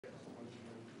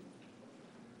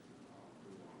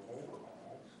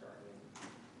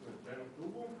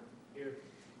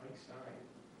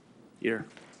Here.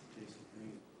 Jason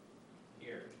Green.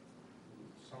 Here.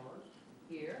 Summers.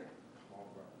 Here. Paul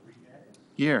Rodriguez.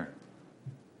 Here.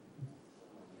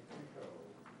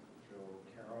 Joe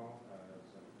Carroll,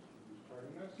 who's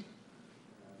starting this, and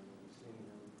we'll be seeing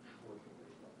him shortly.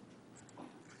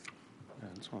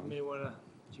 That's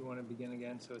Do you want to begin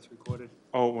again so it's recorded?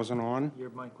 Oh, it wasn't on? Your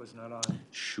mic was not on.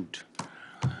 Shoot.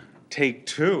 Take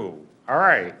two. All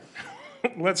right.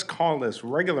 Let's call this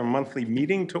regular monthly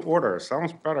meeting to order.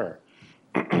 Sounds better.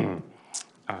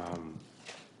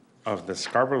 Of the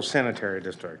Scarborough Sanitary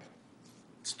District.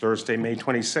 It's Thursday, May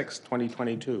 26,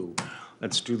 2022.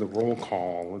 Let's do the roll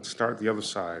call. Let's start the other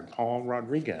side. Paul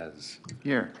Rodriguez.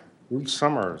 Here. Ruth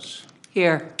Summers.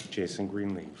 Here. Jason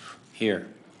Greenleaf. Here.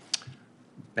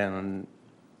 Ben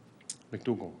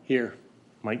McDougall. Here.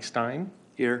 Mike Stein.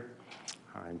 Here.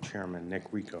 I'm Chairman Nick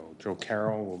Rico. Joe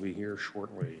Carroll will be here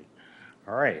shortly.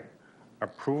 All right.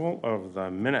 Approval of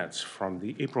the minutes from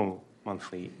the April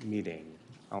monthly meeting.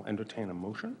 I'll entertain a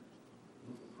motion.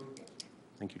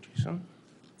 Thank you, Jason.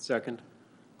 Second.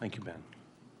 Thank you, Ben.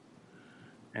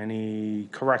 Any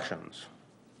corrections?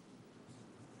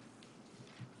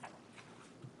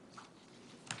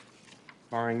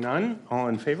 Barring none, all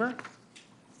in favor?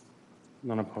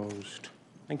 None opposed.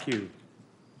 Thank you.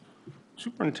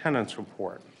 Superintendent's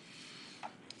report.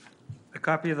 A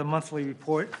copy of the monthly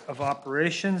report of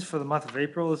operations for the month of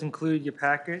April is included in your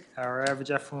packet. Our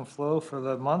average effluent flow for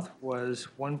the month was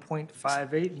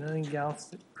 1.58 million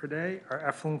gallons per day. Our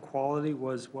effluent quality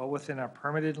was well within our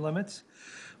permitted limits.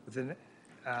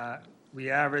 We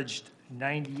averaged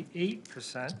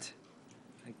 98%.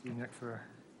 Thank you, Nick, for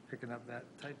picking up that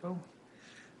typo.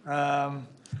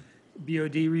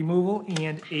 BOD removal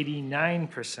and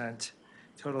 89%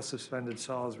 total suspended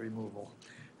solids removal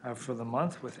for the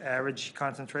month, with average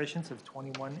concentrations of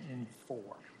 21 and 4.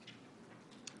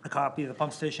 A copy of the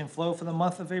pump station flow for the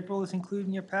month of April is included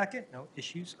in your packet. No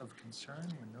issues of concern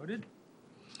were noted.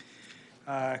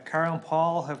 Carl and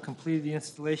Paul have completed the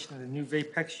installation of the new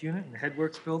Vapex unit in the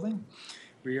Headworks building.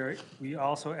 We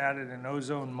also added an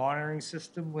ozone monitoring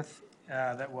system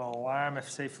that will alarm if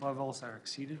safe levels are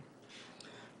exceeded.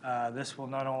 This will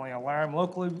not only alarm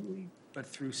locally, but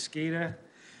through SCADA.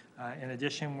 In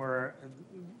addition,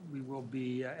 we will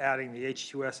be adding the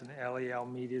H2S and LEL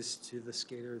meters to the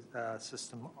SCADA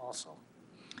system also.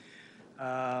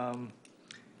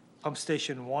 Pump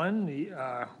Station 1,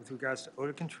 with regards to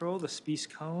odor control, the Speece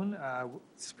Cone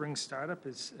spring startup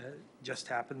is just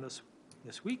happened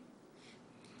this week.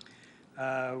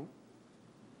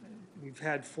 We've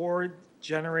had 4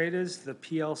 generators. The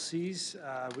PLCs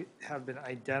have been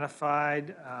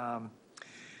identified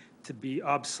to be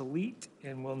obsolete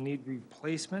and will need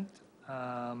replacement.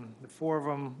 The 4 of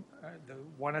them, the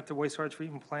one at the wastewater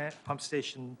treatment plant, Pump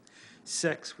Station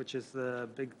 6, which is the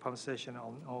big pump station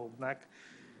on Old Neck,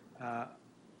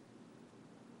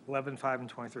 11, 5, and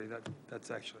 23.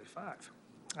 That's actually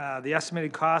 5. The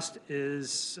estimated cost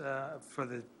is for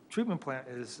the treatment plant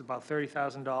is about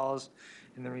 $30,000,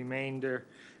 and the remainder,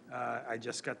 I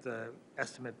just got the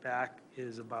estimate back,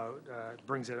 is about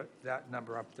brings that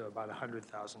number up to about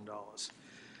 $100,000.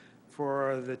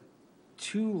 For the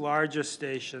 2 larger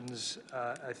stations,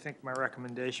 I think my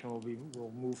recommendation will be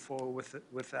we'll move forward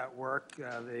with that work.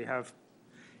 They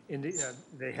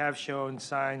have shown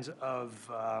signs of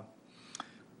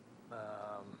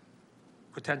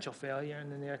potential failure in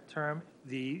the near term.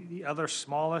 The other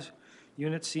smaller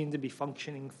units seem to be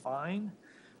functioning fine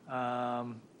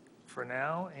for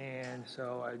now, and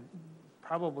so I'm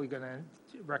probably going to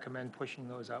recommend pushing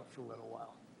those out for a little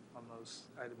while on those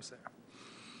items there.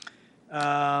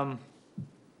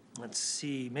 Let's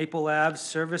see, Maple Ave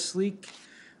service leak.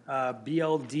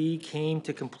 BLD came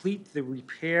to complete the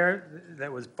repair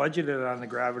that was budgeted on the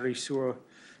gravity sewer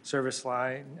service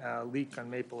line leak on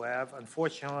Maple Ave.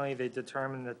 Unfortunately, they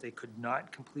determined that they could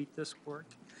not complete this work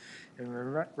and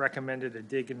recommended a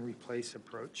dig and replace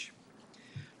approach.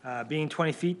 Being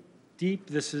 20 feet deep,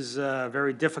 this is a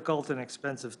very difficult and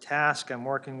expensive task. I'm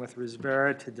working with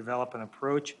Risbera to develop an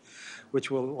approach which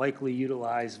will likely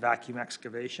utilize vacuum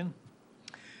excavation.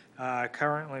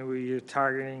 Currently, we are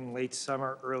targeting late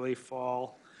summer, early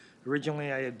fall.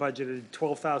 Originally, I had budgeted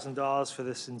 $12,000 for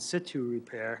this in situ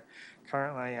repair.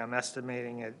 Currently, I'm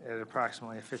estimating at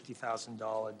approximately a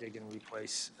 $50,000 dig and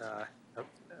replace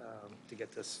to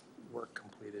get this work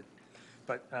completed.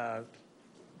 But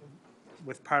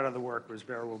with part of the work,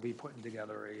 Risbera will be putting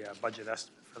together a budget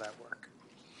estimate for that work.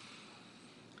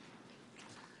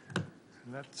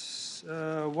 And that's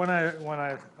one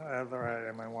other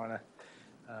item I want to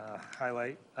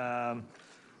highlight.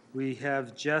 We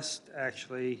have just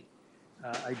actually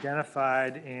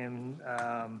identified and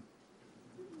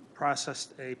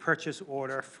processed a purchase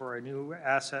order for a new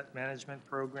asset management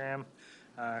program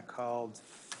called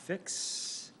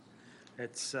Fix.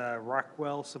 It's a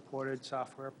Rockwell-supported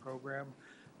software program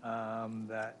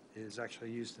that is actually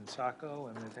used in Saco,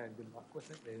 and they've had good luck with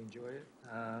it. They enjoy it.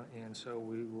 And so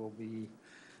we will be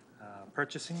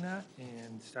purchasing that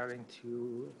and starting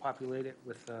to populate it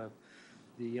with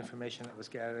the information that was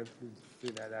gathered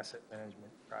through that asset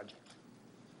management project.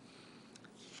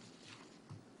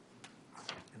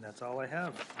 And that's all I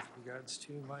have with regards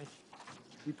to my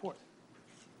report.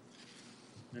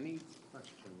 Any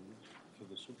questions for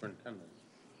the superintendent?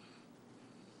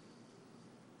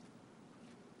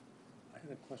 I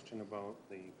had a question about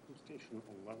the police station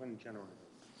 11 generator.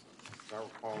 As I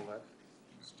recall, that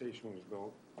station was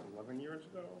built 11 years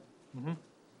ago, Mm-hmm.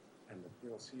 and the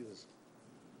PLC is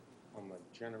on the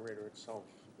generator itself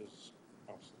is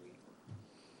obsolete.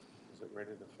 Is it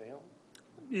ready to fail?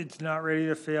 It's not ready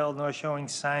to fail, nor showing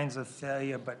signs of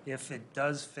failure, but if it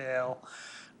does fail,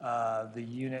 the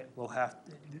unit will have,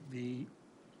 the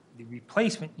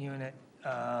replacement unit,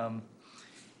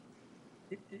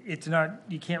 it's not,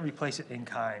 you can't replace it in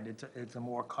kind. It's a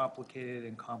more complicated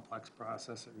and complex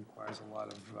process. It requires a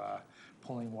lot of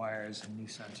pulling wires and new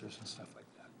sensors and stuff like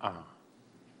that. Ah.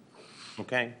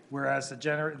 Okay. Whereas the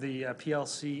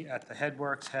PLC at the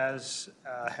headworks has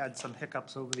had some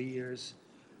hiccups over the years.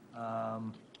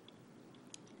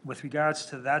 With regards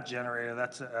to that generator,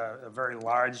 that's a very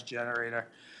large generator,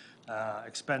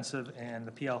 expensive, and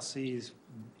the PLC's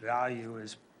value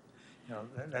is,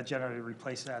 that generator to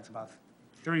replace that's about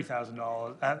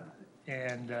 $30,000,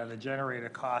 and the generator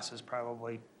cost is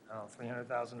probably,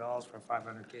 $300,000 for a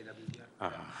 500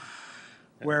 kW.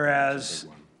 Whereas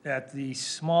at the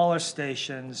smaller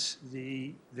stations,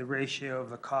 the ratio of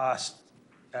the cost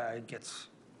gets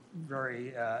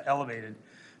very elevated.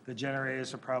 The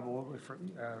generators are probably for,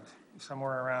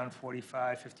 somewhere around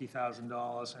 $45,000,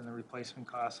 $50,000, and the replacement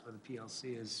cost for the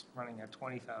PLC is running at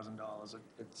 $20,000.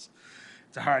 It's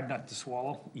a hard nut to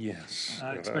swallow. Yes.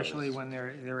 Especially when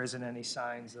there isn't any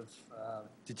signs of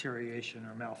deterioration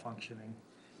or malfunctioning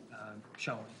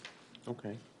showing.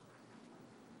 Okay.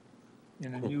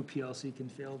 And a new PLC can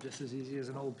fail just as easy as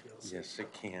an old PLC. Yes,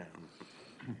 it can.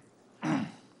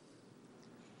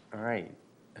 All right.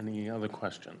 Any other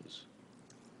questions?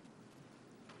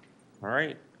 All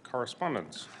right.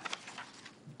 Correspondence.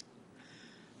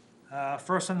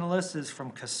 First on the list is from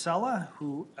Casella,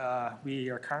 who we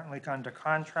are currently under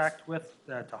contract with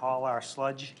to haul our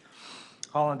sludge,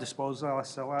 haul and dispose of our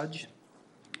sludge.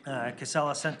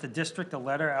 Casella sent the district a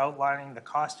letter outlining the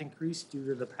cost increase due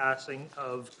to the passing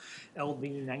of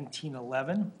LB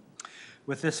 1911.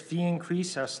 With this fee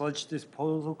increase, our sludge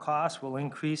disposal costs will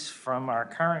increase from our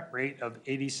current rate of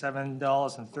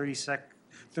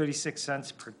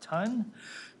 $87.36 per ton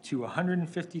to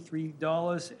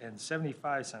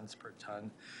 $153.75 per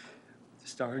ton,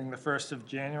 starting the 1st of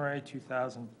January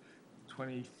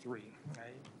 2023. I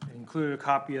included a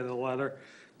copy of the letter.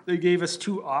 They gave us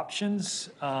two options.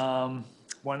 One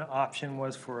option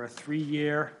was for a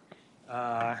 3-year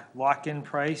lock-in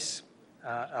price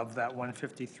of that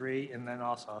 153, and then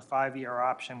also a 5-year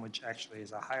option, which actually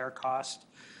is a higher cost.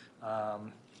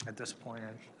 At this point,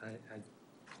 I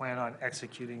plan on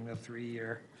executing the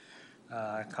 3-year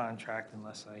contract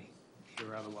unless I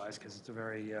hear otherwise, because it's a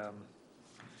very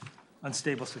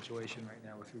unstable situation right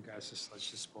now with regards to sludge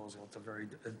disposal.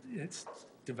 It's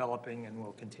developing and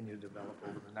will continue to develop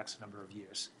over the next number of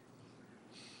years.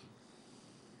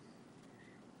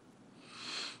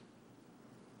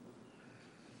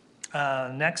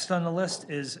 Next on the list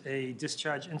is a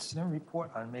discharge incident report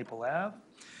on Maple Ave.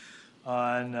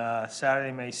 On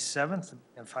Saturday, May 7th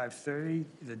at 5:30,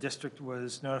 the district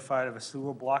was notified of a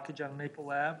sewer blockage on Maple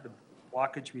Ave. The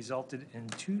blockage resulted in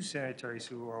 2 sanitary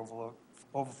sewer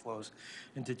overflows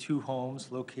into 2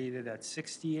 homes located at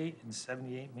 68 and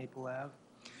 78 Maple Ave.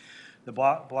 The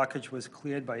blockage was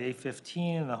cleared by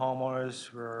 8:15, and the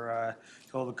homeowners were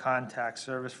told to contact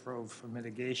Service Road for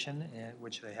mitigation,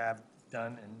 which they have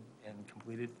done and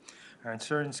completed. Our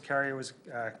insurance carrier was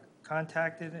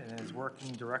contacted and is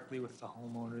working directly with the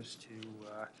homeowners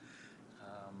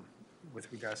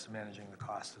with regards to managing the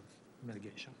cost of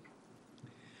mitigation.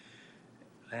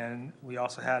 And we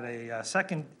also had a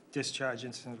second discharge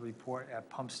incident report at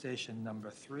pump station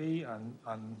number 3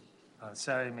 on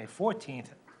Saturday, May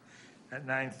 14th at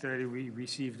 9:30. We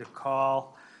received a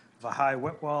call of a high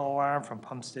wet well alarm from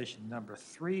pump station number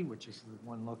 3, which is the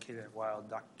one located at Wild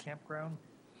Duck Campground.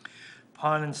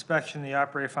 Upon inspection, the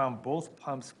operator found both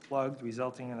pumps plugged,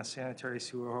 resulting in a sanitary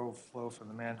sewer overflow from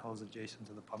the manholes adjacent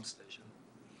to the pump station.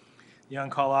 The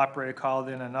on-call operator called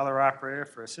in another operator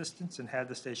for assistance and had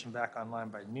the station back online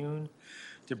by noon.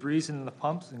 Debris in the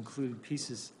pumps included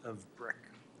pieces of brick.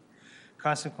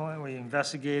 Consequently, we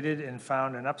investigated and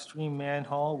found an upstream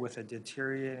manhole with a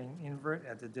deteriorating invert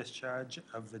at the discharge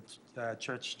of the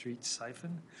Church Street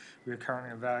siphon. We are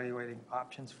currently evaluating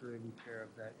options for the repair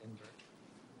of that invert.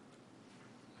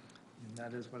 And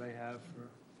that is what I have for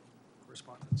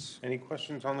correspondence. Any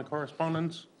questions on the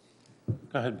correspondence?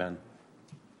 Go ahead, Ben.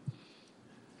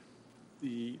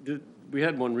 We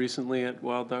had one recently at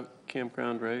Wild Duck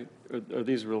Campground, right? Are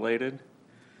these related?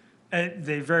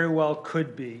 They very well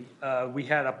could be. We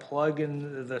had a plug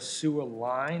in the sewer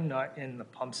line, not in the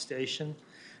pump station,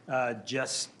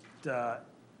 just right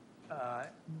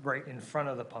in front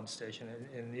of the pump station.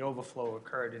 And the overflow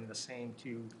occurred in the same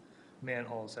two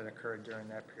manholes that occurred during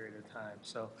that period of time.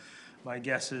 So my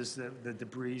guess is that the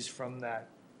debris from that,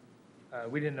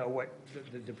 we didn't know what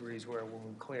the debris were when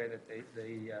we cleared it.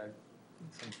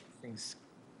 Some things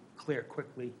clear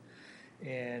quickly,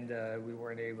 and we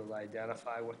weren't able to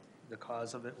identify what the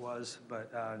cause of it was.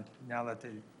 But now that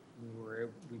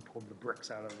we pulled the bricks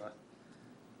out of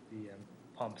the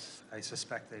pumps, I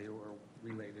suspect they were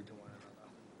related to one another.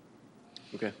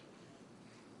 Okay.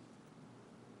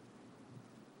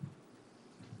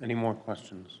 Any more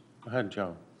questions? Go ahead,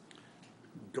 Joe.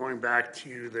 Going back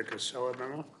to the Casella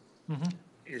memo,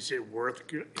 is it worth,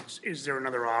 is there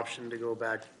another option to go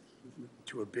back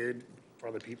to a bid for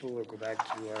other people or go back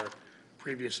to our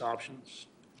previous options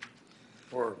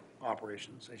or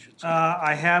operations, I should say?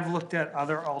 I have looked at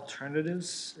other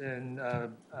alternatives and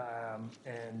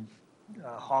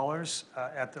haulers.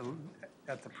 At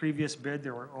the previous bid,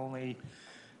 there were only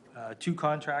 2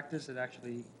 contractors that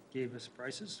actually gave us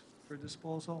prices for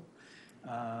disposal.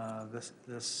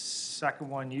 The second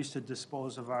one used to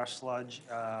dispose of our sludge.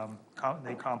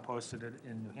 They composted it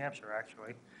in New Hampshire,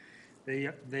 actually.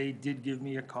 They did give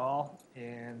me a call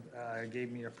and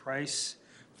gave me a price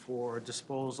for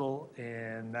disposal,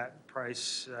 and that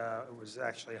price was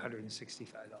actually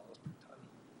 $165 per ton.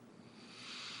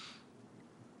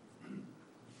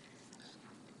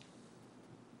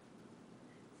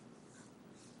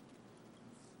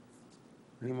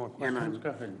 Any more questions? Go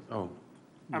ahead. Oh.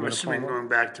 I'm assuming going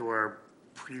back to our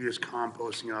previous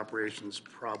composting operations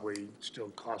probably still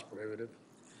cost prohibitive.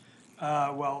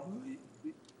 Well,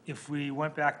 if we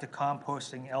went back to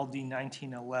composting, LD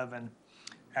 1911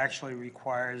 actually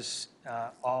requires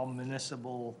all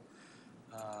municipal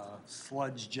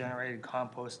sludge-generated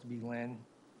compost to be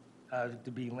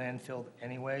landfilled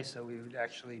anyway, so we would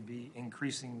actually be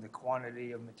increasing the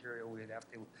quantity of material we'd have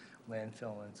to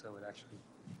landfill, and so it would actually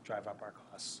drive up our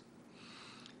costs.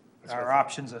 Our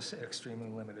options are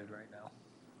extremely limited right now.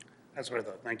 That's what I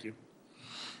thought. Thank you.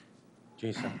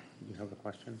 Jason, you have a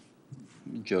question?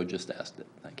 Joe just asked it.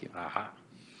 Thank you. Aha.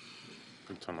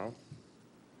 Good to know.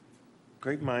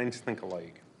 Great minds think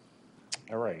alike.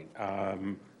 All right.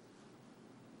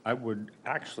 I would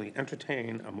actually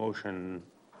entertain a motion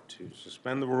to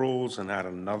suspend the rules and add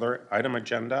another item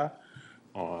agenda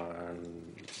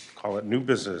on, call it new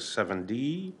business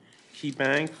 7D, key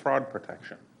bank fraud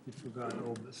protection. You forgot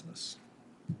old business.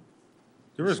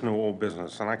 There is no old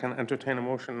business, and I can entertain a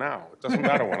motion now. It doesn't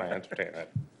matter when I entertain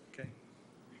it. Okay.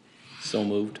 So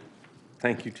moved.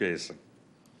 Thank you, Jason.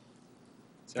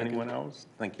 Anyone else?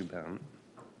 Thank you, Ben.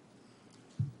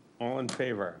 All in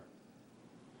favor?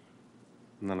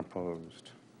 None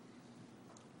opposed.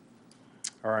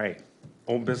 All right.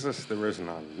 Old business, there is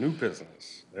none. New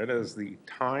business. It is the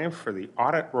time for the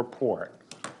audit report.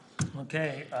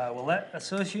 Okay, Willett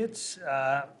Associates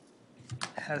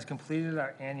has completed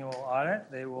our annual audit.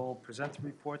 They will present the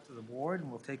report to the board, and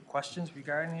we'll take questions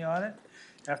regarding the audit,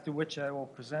 after which I will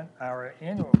present our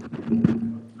annual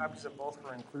report. Copies of both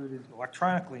were included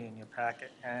electronically in your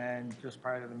packet, and just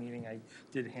prior to the meeting, I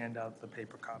did hand out the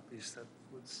paper copies that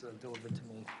was delivered to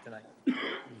me tonight. With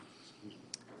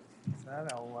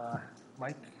that, I'll,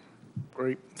 Mike.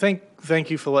 Great. Thank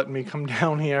you for letting me come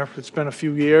down here. It's been a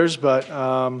few years, but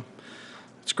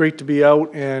it's great to be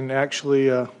out and actually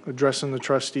addressing the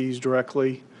trustees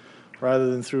directly rather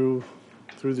than through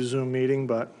the Zoom meeting,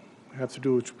 but we have to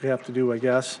do what we have to do, I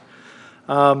guess.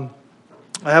 I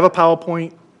have a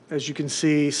PowerPoint, as you can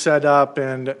see, set up,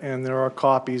 and there are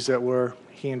copies that were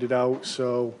handed out,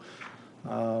 so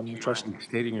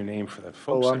Stating your name for the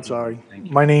folks. I'm sorry.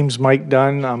 My name's Mike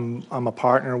Dunn. I'm a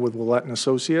partner with Willett and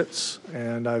Associates,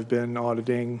 and I've been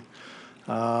auditing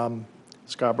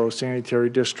Scarborough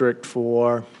Sanitary District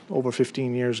for over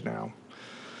 15 years now.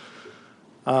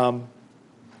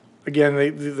 Again,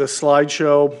 the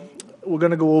slideshow, We're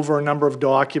going to go over a number of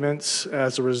documents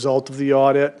as a result of the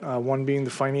audit, one being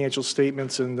the financial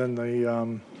statements and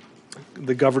then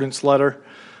the governance letter.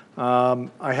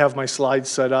 I have my slides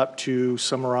set up to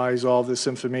summarize all this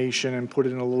information and put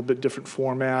it in a little bit different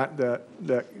format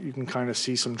that you can kind of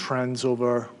see some trends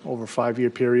over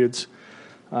 5-year periods.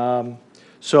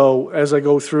 So as I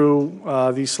go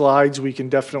through these slides, we can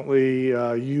definitely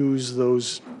use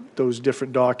those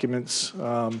different documents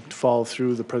to follow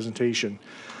through the presentation.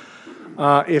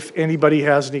 If anybody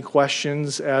has any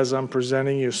questions as I'm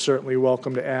presenting, you're certainly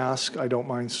welcome to ask. I don't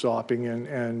mind stopping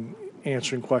and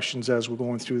answering questions as we're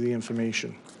going through the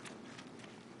information.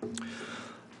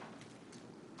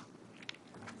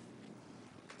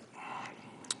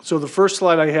 So the first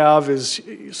slide I have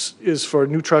is for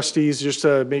new trustees, just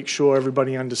to make sure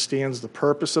everybody understands the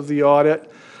purpose of the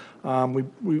audit.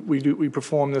 We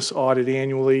perform this audit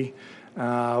annually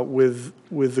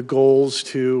with the goals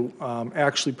to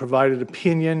actually provide an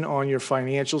opinion on your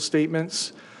financial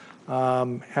statements.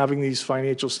 Having these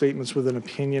financial statements with an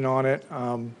opinion on it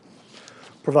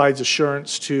provides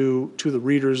assurance to the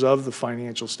readers of the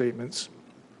financial statements.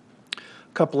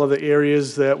 A couple other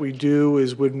areas that we do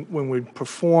is when we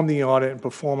perform the audit and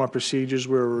perform our procedures,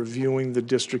 we're reviewing the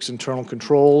district's internal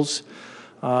controls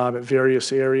at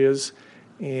various areas.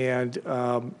 And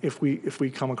if we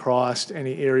come across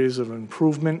any areas of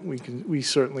improvement, we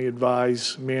certainly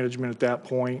advise management at that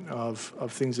point of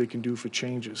things they can do for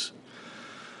changes.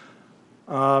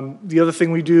 The other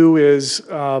thing we do is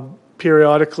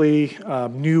periodically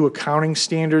new accounting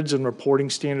standards and reporting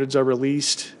standards are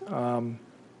released.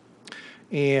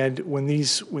 And when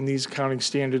these accounting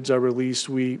standards are released,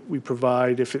 we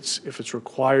provide, if it's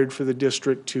required for the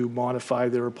district to modify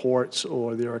their reports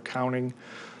or their accounting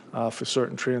for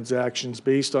certain transactions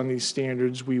based on these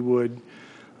standards, we would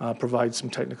provide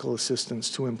some technical assistance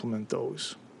to implement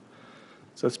those.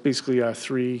 So that's basically our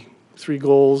three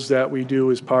goals that we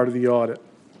do as part of the audit.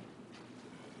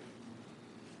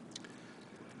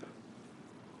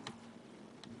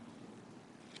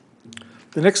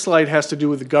 The next slide has to do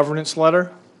with the governance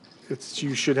letter.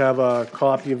 You should have a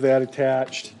copy of that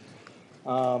attached.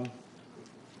 It's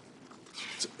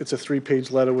a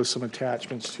 3-page letter with some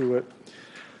attachments to it.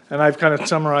 And I've kind of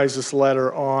summarized this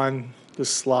letter on this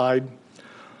slide.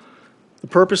 The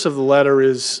purpose of the letter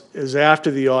is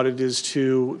after the audit is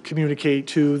to communicate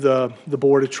to the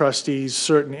Board of Trustees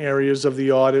certain areas of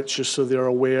the audit, just so they're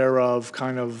aware of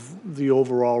kind of the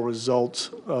overall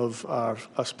results of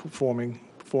us performing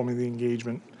the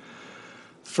engagement.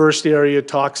 First area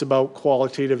talks about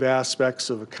qualitative aspects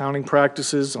of accounting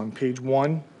practices on page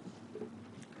 1.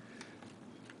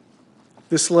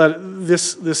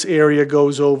 This area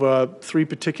goes over 3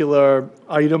 particular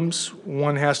items.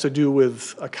 One has to do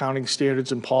with accounting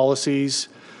standards and policies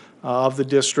of the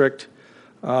district.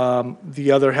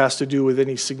 The other has to do with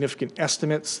any significant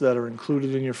estimates that are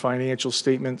included in your financial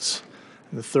statements.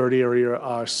 And the third area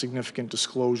are significant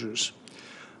disclosures.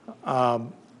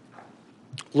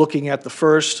 Looking at the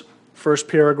first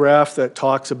paragraph that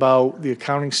talks about the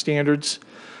accounting standards,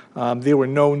 there were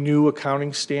no new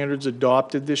accounting standards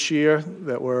adopted this year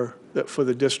that for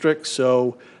the district,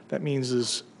 so that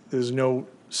means there's no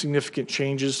significant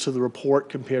changes to the report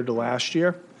compared to last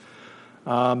year.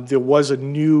 There was a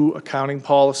new accounting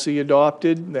policy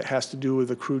adopted that has to do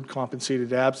with accrued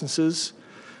compensated absences.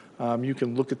 You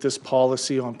can look at this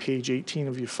policy on page 18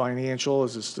 of your financial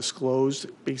as it's disclosed.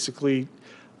 Basically,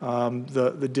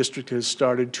 the district has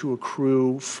started to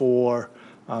accrue for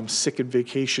sick and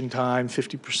vacation time,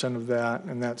 50% of that,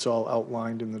 and that's all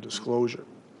outlined in the disclosure.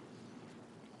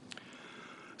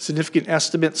 Significant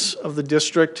estimates of the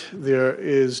district, there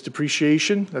is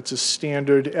depreciation. That's a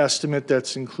standard estimate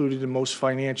that's included in most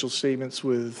financial statements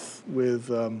with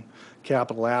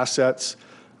capital assets.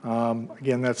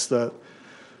 Again, that's the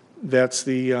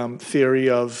theory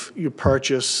of you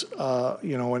purchase,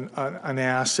 an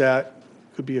asset.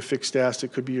 Could be a fixed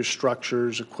asset, could be your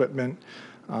structures, equipment.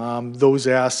 Those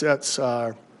assets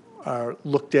are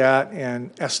looked at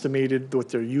and estimated what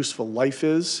their useful life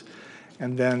is,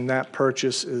 and then that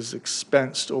purchase is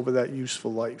expensed over that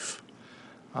useful life.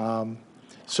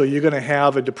 So you're going to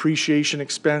have a depreciation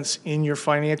expense in your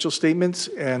financial statements,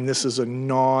 and this is a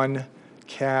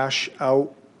non-cash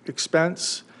out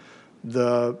expense.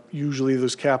 Usually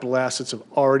those capital assets have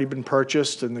already been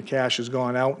purchased and the cash has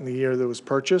gone out in the year that was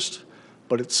purchased,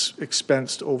 but it's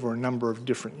expensed over a number of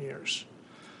different years.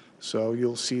 So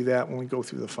you'll see that when we go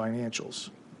through the financials.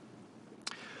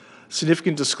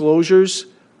 Significant disclosures.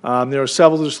 There are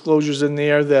several disclosures in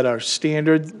there that are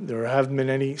standard. There haven't been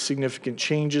any significant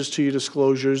changes to your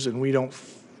disclosures, and we don't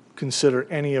consider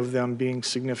any of them being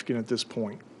significant at this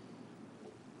point.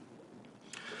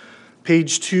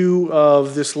 Page 2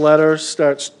 of this letter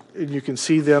starts, and you can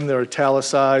see them, they're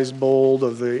italicized, bold,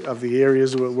 of the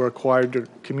areas that we're required to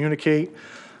communicate.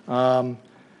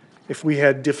 If we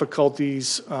had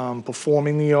difficulties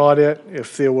performing the audit,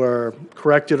 if there were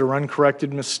corrected or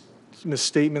uncorrected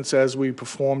misstatements as we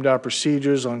performed our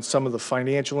procedures on some of the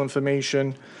financial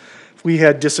information, if we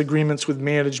had disagreements with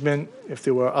management, if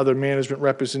there were other management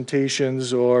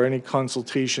representations or any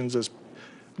consultations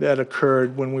that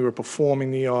occurred when we were performing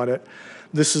the audit,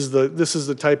 this is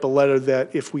the type of letter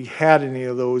that if we had any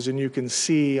of those, and you can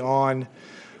see on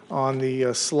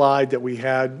the slide that we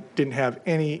didn't have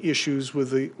any issues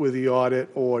with the audit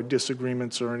or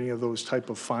disagreements or any of those type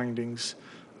of findings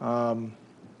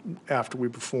after we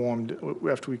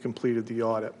completed the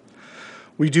audit.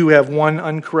 We do have one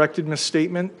uncorrected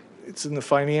misstatement. It's in the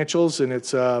financials, and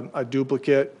it's a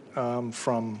duplicate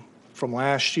from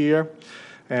last year.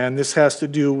 And this has to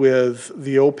do with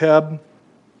the OPEB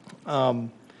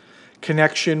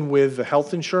connection with the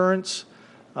health insurance.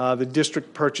 The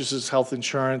district purchases health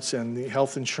insurance, and the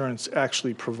health insurance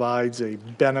actually provides a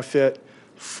benefit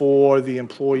for the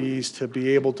employees to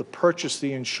be able to purchase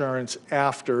the insurance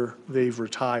after they've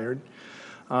retired.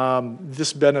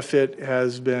 This benefit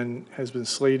has been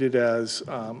slated as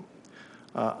an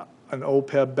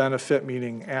OPEB benefit,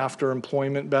 meaning after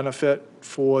employment benefit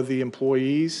for the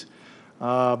employees.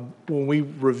 When we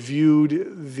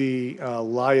reviewed the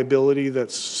liability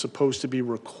that's supposed to be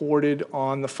recorded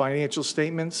on the financial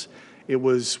statements,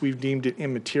 we've deemed it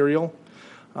immaterial.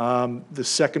 The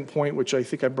second point, which I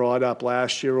think I brought up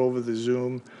last year over the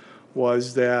Zoom,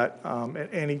 was that at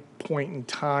any point in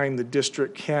time, the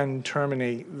district can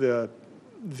terminate the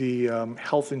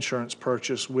health insurance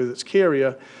purchase with its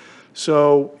carrier.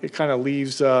 So it kind of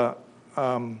leaves, it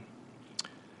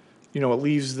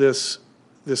leaves this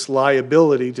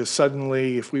liability to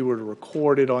suddenly, if we were to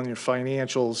record it on your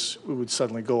financials, it would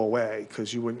suddenly go away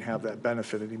because you wouldn't have that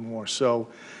benefit anymore. So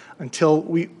until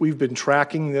we've been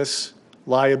tracking this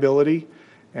liability,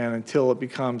 and until it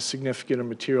becomes significant or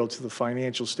material to the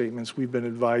financial statements, we've been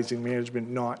advising management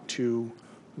not to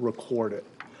record it.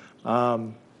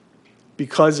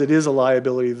 Because it is a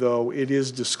liability, though, it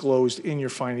is disclosed in your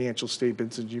financial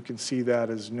statements, and you can see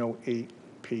that as Note 8,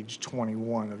 page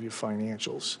 21 of your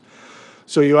financials.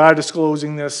 So you are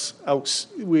disclosing this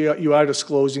you are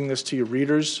disclosing this to your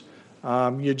readers.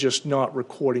 You're just not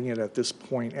recording it at this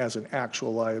point as an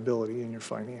actual liability in your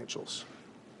financials.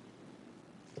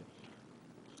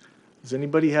 Does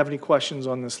anybody have any questions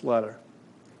on this letter?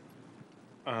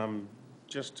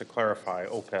 Just to clarify,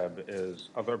 OPEB is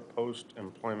other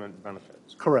post-employment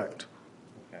benefits. Correct.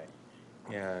 Okay.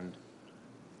 And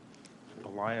the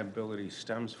liability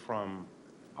stems from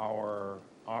our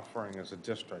offering as a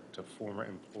district to former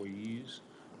employees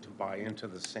to buy into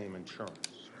the same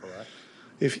insurance, correct?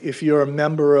 If you're a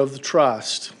member of the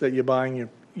trust that you're buying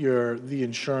the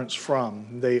insurance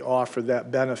from, they offer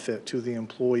that benefit to the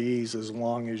employees as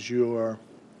long as you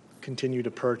continue to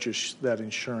purchase that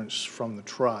insurance from the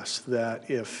trust, that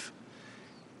if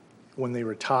when they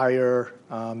retire,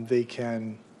 they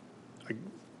can,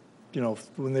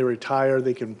 when they retire,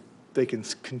 they can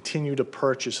continue to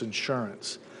purchase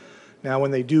insurance. Now,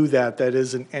 when they do that, that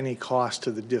isn't any cost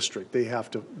to the district. They have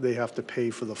to pay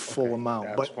for the full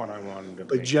amount. That's what I wanted to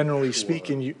But make generally sure.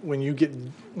 speaking, when you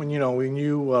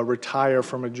retire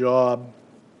from a job,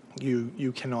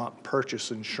 you cannot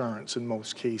purchase insurance in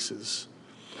most cases.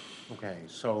 Okay,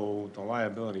 so the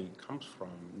liability comes from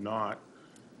not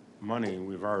money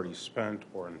we've already spent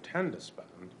or intend to spend.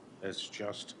 It's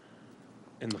just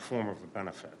in the form of a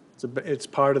benefit. It's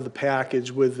part of the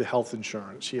package with the health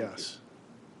insurance, yes.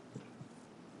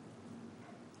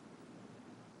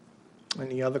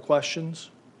 Any other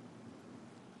questions?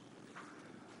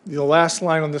 The last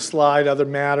line on the slide, other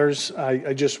matters,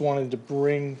 I just wanted to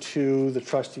bring to the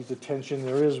trustees' attention.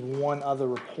 There is one other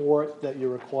report that you're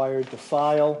required to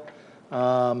file.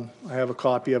 I have a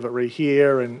copy of it right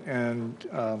here, and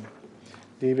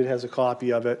David has a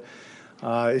copy of it.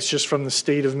 It's just from the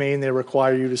state of Maine. They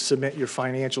require you to submit your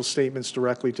financial statements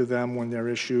directly to them when they're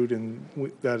issued,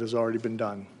 and that has already been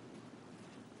done.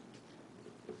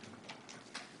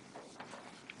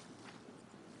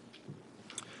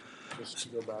 Just to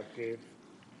go back, Dave,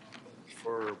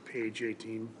 for page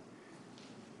 18,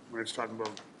 when it's talking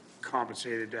about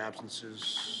compensated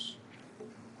absences,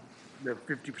 the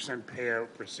 50% payout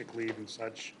for sick leave and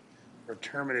such for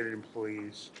terminated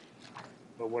employees.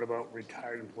 But what about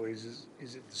retired employees?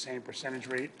 Is it the same percentage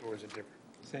rate or is it different?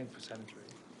 Same percentage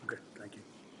rate. Okay, thank you.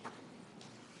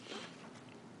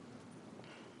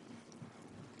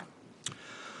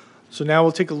 So now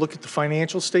we'll take a look at the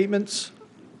financial statements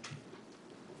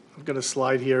I've got a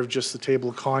slide here of just the table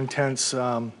of contents.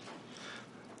 The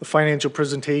financial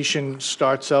presentation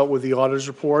starts out with the auditor's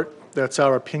report. That's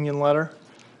our opinion letter.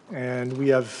 And we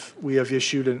have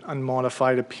issued an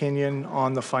unmodified opinion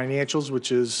on the financials,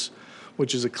 which is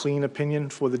a clean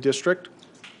opinion for the district.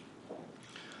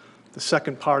 The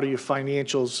second part of your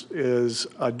financials is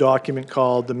a document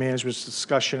called the Management's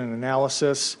Discussion and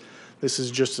Analysis. This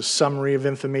is just a summary of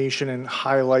information and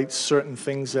highlights certain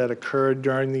things that occurred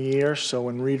during the year. So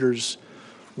when readers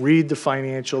read the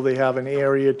financial, they have an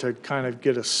area to kind of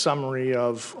get a summary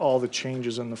of all the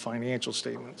changes in the financial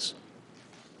statements.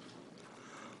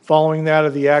 Following that are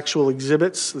the actual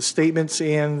exhibits, the statements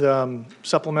and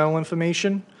supplemental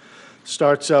information.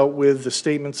 Starts out with the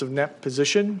statements of net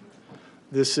position.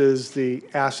 This is the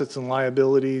assets and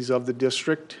liabilities of the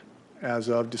district as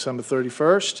of December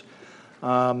 31st.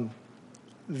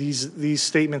 These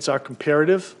statements are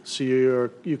comparative, so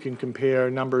you can compare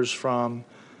numbers from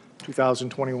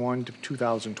 2021 to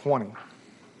 2020. The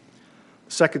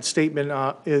second statement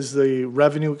is the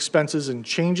revenue, expenses, and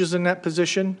changes in net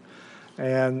position.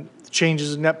 And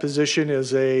changes in net position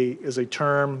is a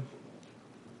term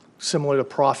similar to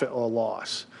profit or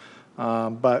loss.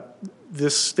 But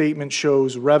this statement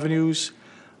shows revenues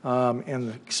and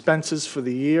the expenses for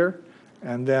the year,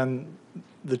 and then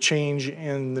the change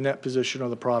in the net position or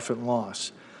the profit and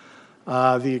loss.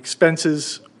 The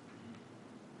expenses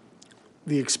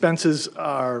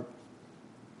are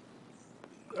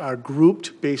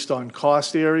grouped based on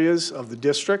cost areas of the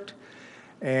district,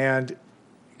 and you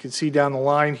can see down the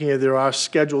line here, there are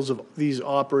schedules of these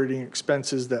operating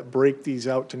expenses that break these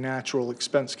out to natural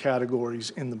expense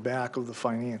categories in the back of the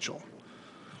financial.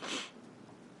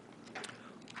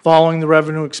 Following the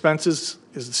revenue expenses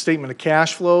is the statement of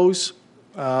cash flows.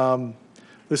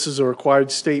 This is a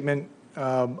required statement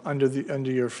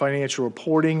under your financial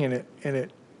reporting, and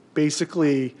it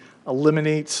basically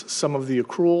eliminates some of the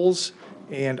accruals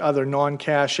and other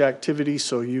non-cash activities,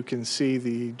 so you can see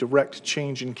the direct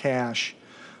change in cash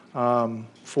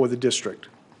for the district.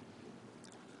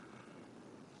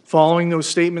 Following those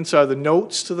statements are the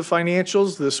notes to the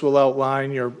financials. This will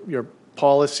outline your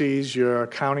policies, your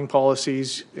accounting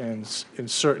policies, and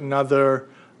certain other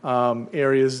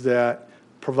areas that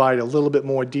provide a little bit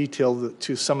more detail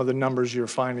to some of the numbers you're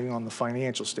finding on the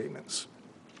financial statements.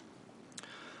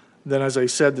 Then, as I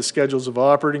said, the schedules of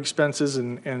operating expenses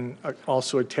and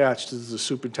also attached is the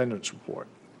superintendent's report.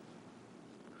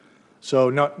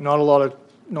 So not a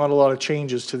lot of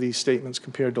changes to these statements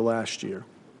compared to last year.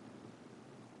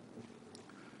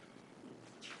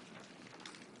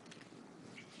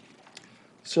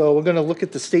 So we're going to look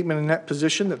at the statement of net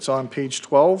position that's on page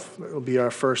 12. It will be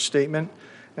our first statement.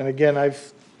 And again,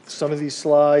 some of these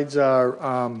slides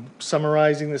are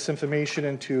summarizing this information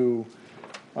into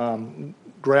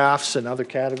graphs and other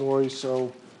categories,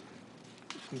 so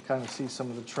you can kind of see some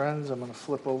of the trends. I'm going to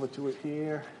flip over to it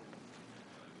here.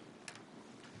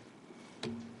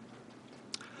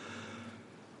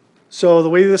 So the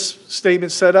way this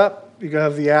statement's set up, you're going to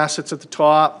have the assets at the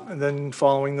top, and then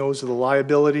following those are the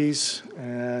liabilities,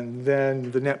 and then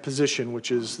the net position,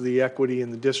 which is the equity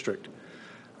in the district.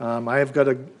 I've got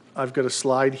a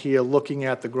slide here looking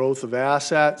at the growth of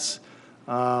assets.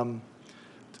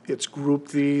 It's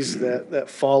grouped these that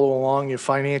follow along your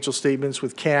financial statements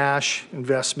with cash,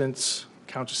 investments,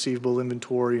 accounts receivable,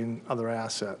 inventory, and other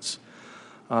assets.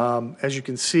 As you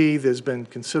can see, there's been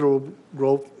considerable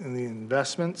growth in the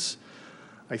investments.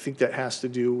 I think that has to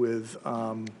do with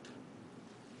a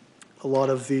lot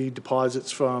of the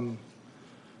deposits from,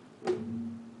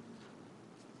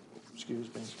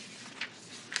 excuse me.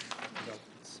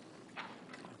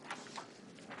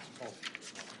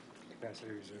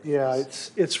 Yeah,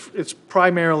 it's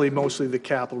primarily mostly the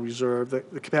capital reserve, the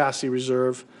capacity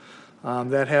reserve.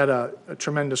 That had a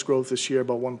tremendous growth this year,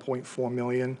 about 1.4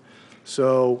 million.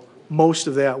 So most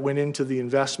of that went into the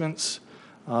investments,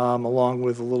 along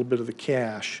with a little bit of the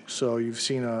cash. So you've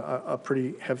seen a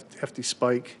pretty hefty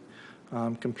spike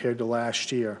compared to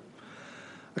last year.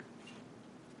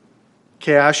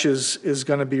 Cash is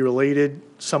going to be related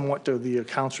somewhat to the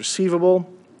accounts receivable.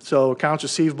 So accounts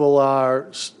receivable are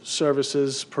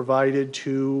services provided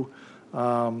to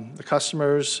the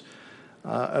customers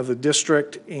of the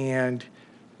district, and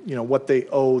what they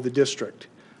owe the district.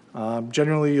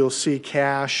 Generally, you'll see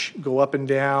cash go up and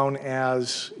down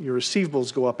as your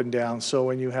receivables go up and down. So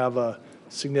when you have a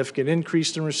significant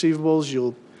increase in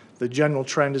receivables, the general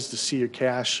trend is to see your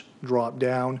cash drop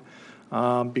down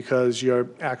because you're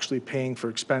actually paying for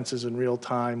expenses in real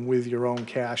time with your own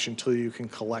cash until you can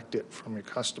collect it from your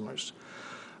customers.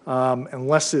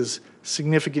 Unless there's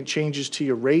significant changes to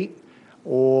your rate,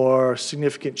 or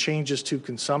significant changes to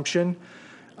consumption,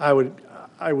 I would,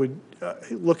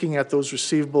 looking at those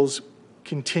receivables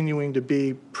continuing to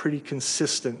be pretty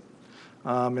consistent,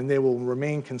 and they will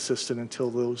remain consistent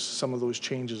until some of those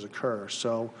changes occur.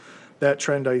 So that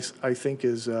trend, I think,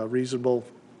 is reasonable,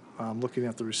 looking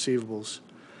at the receivables.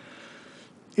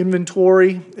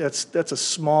 Inventory, that's a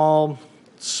small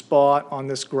spot on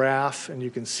this graph, and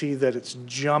you can see that it's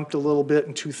jumped a little bit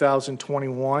in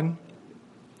 2021.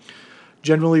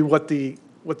 Generally, what the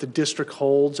district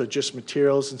holds are just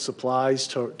materials and supplies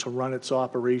to run its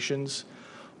operations.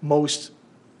 Most,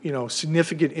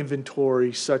 significant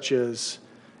inventory such as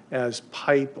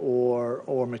pipe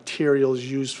or materials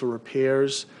used for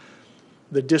repairs,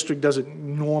 the district doesn't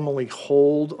normally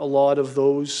hold a lot of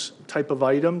those type of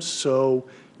items. So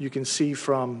you can see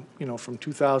from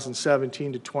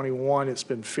 2017 to 21, it's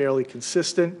been fairly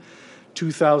consistent.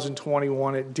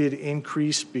 2021, it did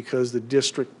increase because the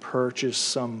district purchased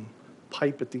some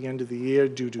pipe at the end of the year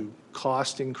due to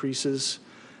cost increases,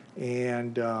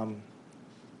 and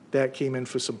that came in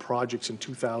for some projects in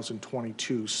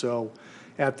 2022. So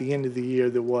at the end of the year,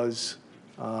 there was,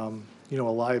 a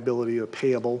liability, a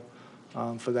payable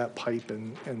for that pipe,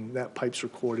 and that pipe's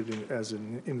recorded as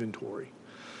an inventory.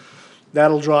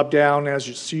 That'll drop down as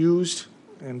it's used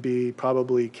and be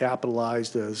probably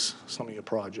capitalized as some of your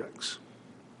projects.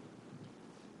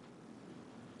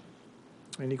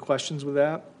 Any questions with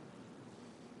that?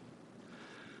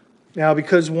 Now,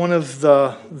 because one of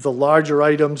the larger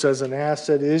items as an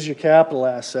asset is your capital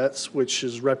assets, which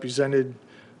is represented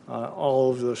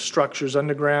all of the structures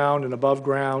underground and above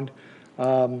ground,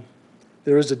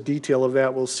 there is a detail of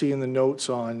that we'll see in the notes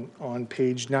on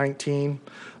page 19.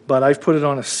 But I've put it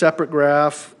on a separate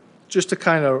graph just to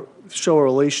kind of show a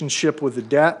relationship with the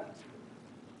debt.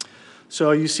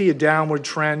 So you see a downward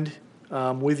trend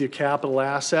with your capital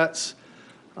assets.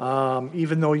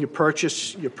 Even though you're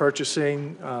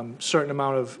purchasing certain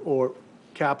amount of, or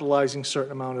capitalizing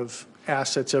certain amount of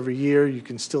assets every year, you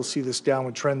can still see this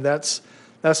downward trend. That's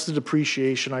the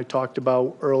depreciation I talked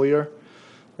about earlier.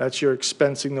 That's your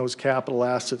expensing those capital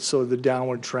assets. So the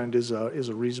downward trend is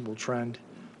a reasonable trend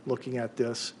looking at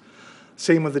this.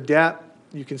 Same with the debt.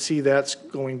 You can see that's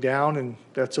going down, and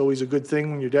that's always a good thing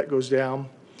when your debt goes down.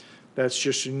 That's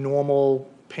just your normal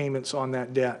payments on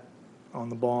that debt, on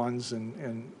the bonds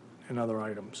and other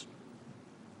items.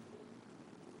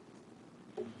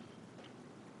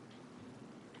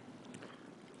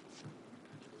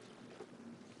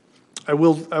 I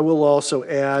will also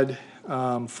add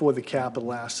for the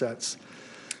capital assets,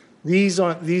 these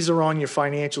are on your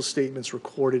financial statements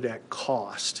recorded at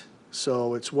cost.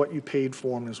 So it's what you paid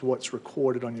for them is what's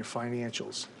recorded on your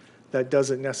financials. That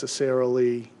doesn't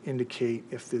necessarily indicate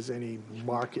if there's any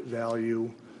market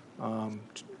value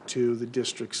to the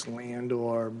district's land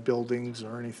or buildings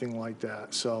or anything like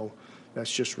that. So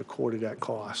that's just recorded at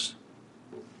cost.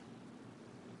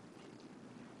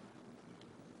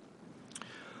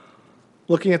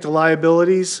 Looking at the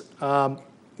liabilities,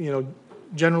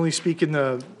 generally speaking,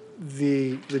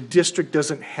 the district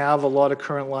doesn't have a lot of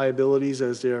current liabilities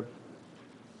as they're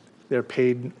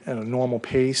paid at a normal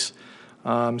pace.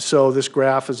 So this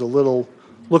graph is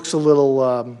looks a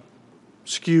little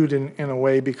skewed in a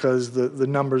way because the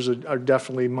numbers are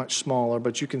definitely much smaller,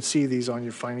 but you can see these on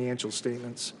your financial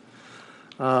statements.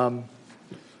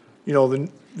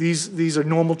 These are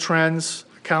normal trends: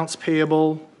 accounts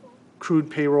payable, accrued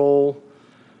payroll,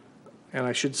 and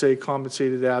I should say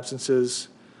compensated absences,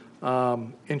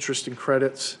 interest and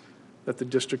credits that the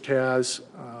district has.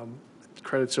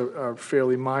 Credits are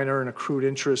fairly minor, and accrued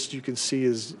interest you can see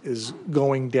is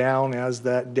going down as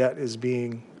that debt is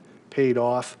being paid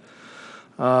off.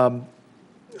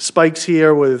 Spikes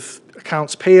here with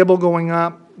accounts payable going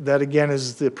up. That again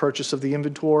is the purchase of the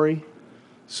inventory.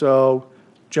 So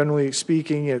generally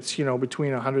speaking, it's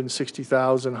between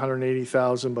 160,000,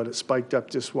 180,000, but it spiked up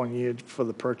just one year for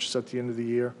the purchase at the end of the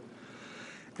year.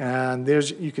 And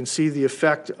you can see the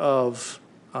effect of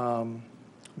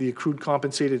the accrued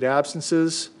compensated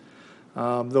absences.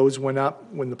 Those went up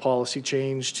when the policy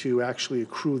changed to actually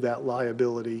accrue that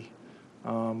liability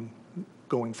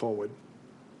going forward.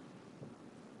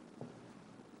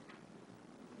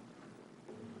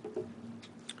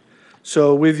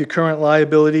 So with your current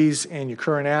liabilities and your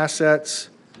current assets,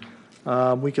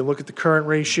 we can look at the current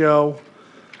ratio,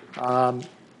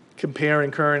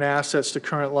 comparing current assets to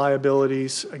current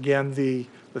liabilities. Again, the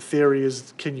theory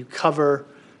is, can you cover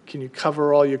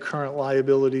all your current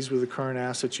liabilities with the current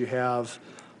assets you have?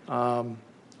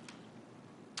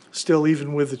 Still,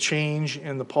 even with the change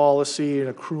in the policy and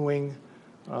accruing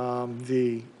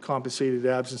the compensated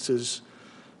absences,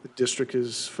 The district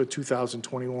is, for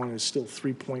 2021, is still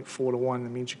 3.4 to 1. That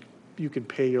means you can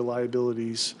pay your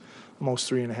liabilities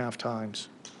almost 3.5 times.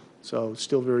 So it's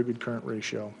still very good current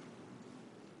ratio.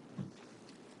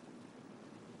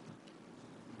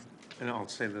 And I'll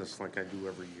say this like I do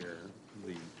every year,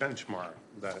 the benchmark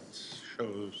that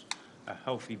shows a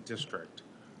healthy district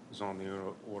is on the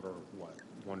order of what,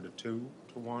 1 to 2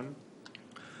 to 1?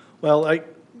 Well,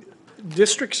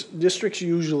 districts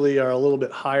usually are a little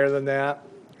bit higher than that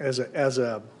as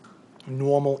a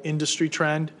normal industry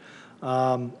trend.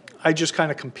 I just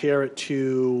kind of compare it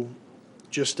to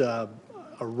just a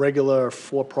regular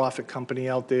for-profit company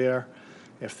out there.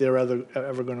 If they're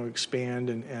ever going to expand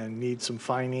and need some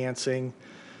financing,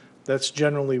 that's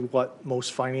generally what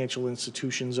most financial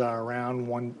institutions are around,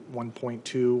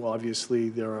 1.2. Obviously,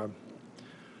 there are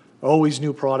always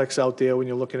new products out there when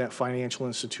you're looking at financial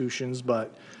institutions,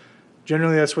 but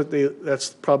generally that's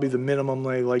probably the minimum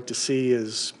they like to see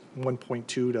is 1.2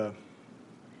 to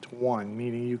 1,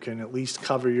 meaning you can at least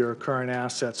cover your current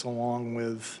assets along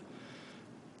with,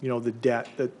 the debt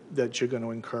that you're going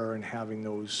to incur in having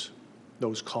those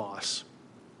costs.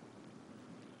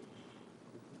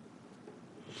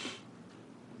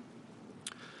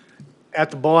 At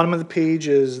the bottom of the page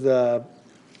is the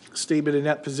statement of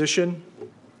net position,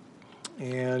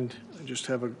 and I just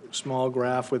have a small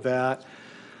graph with that.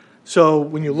 So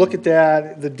when you look at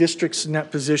that, the district's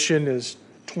net position is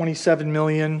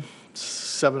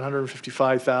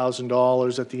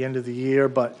 $27,755,000 at the end of the year,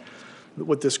 but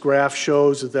what this graph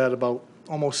shows is that about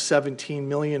almost 17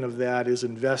 million of that is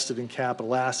invested in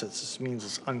capital assets. This means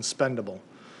it's unspendable.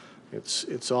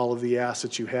 It's all of the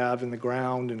assets you have in the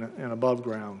ground and above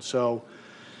ground. So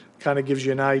kind of gives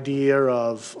you an idea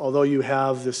of, although you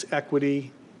have this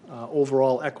equity,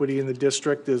 overall equity in the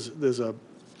district, there's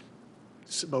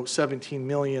about 17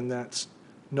 million that's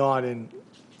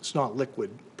it's not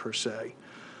liquid per se.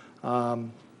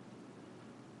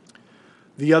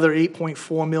 The other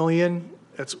 8.4 million,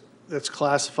 that's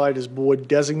classified as board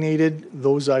designated.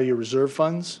 Those are your reserve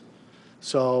funds.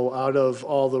 So out of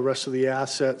all the rest of the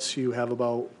assets, you have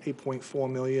about 8.4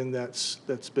 million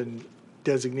that's been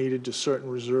designated to certain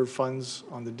reserve funds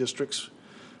on the district's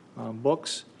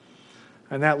books.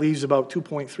 And that leaves about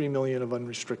 2.3 million of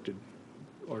unrestricted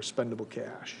or spendable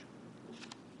cash at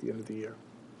the end of the year.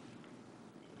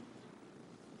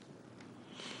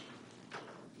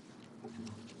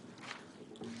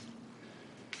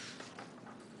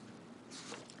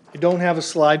 I don't have a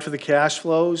slide for the cash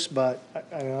flows, but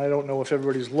I don't know if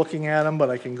everybody's looking at them, but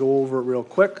I can go over it real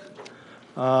quick.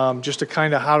 Just to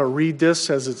kind of how to read this,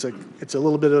 as it's a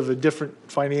little bit of a different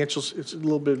financial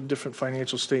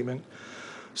statement.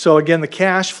 So again, the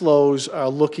cash flows are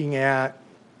looking at,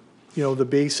 the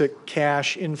basic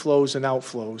cash inflows and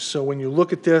outflows. So when you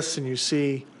look at this and you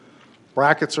see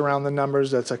brackets around the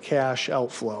numbers, that's a cash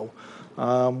outflow.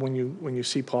 When you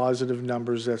see positive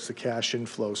numbers, that's the cash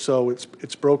inflow. So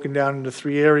it's broken down into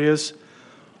 3 areas: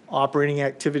 operating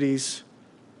activities,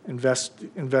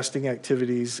 investing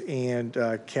activities, and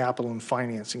capital and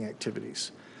financing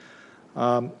activities.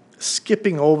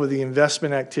 Skipping over the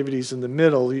investment activities in the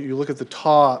middle, you look at the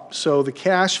top. So the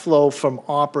cash flow from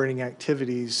operating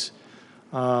activities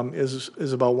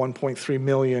is about 1.3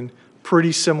 million,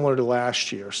 pretty similar to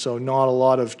last year. So not a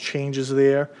lot of changes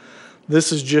there.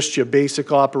 This is just your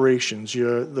basic operations,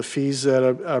 the fees that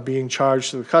are being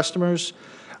charged to the customers,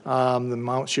 the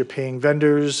amounts you're paying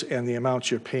vendors, and the amounts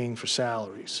you're paying for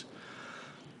salaries.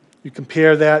 You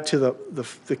compare that to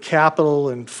the capital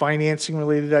and financing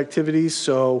related activities.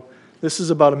 So this is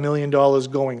about $1 million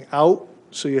going out.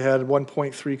 So you had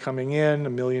 1.3 coming in,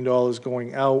 $1 million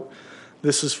going out.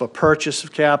 This is for purchase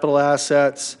of capital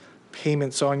assets,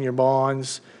 payments on your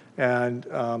bonds, and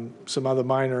some other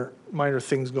minor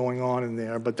things going on in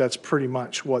there, but that's pretty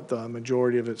much what the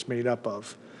majority of it's made up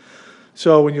of.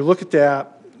 So when you look at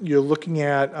that, you're looking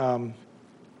at,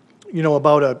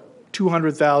 about a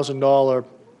 $200,000,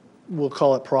 we'll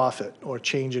call it profit or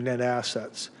change in net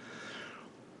assets.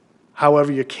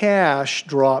 However, your cash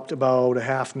dropped about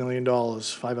 $500,000,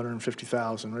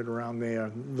 $550,000, right around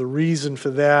there. The reason for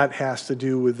that has to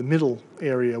do with the middle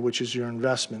area, which is your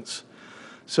investments.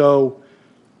 So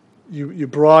you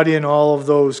brought in all of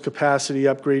those capacity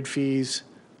upgrade fees,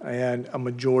 and a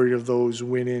majority of those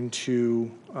went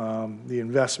into the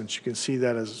investments. You can see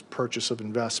that as purchase of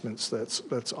investments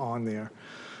that's on there.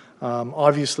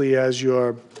 Obviously, as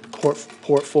your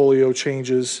portfolio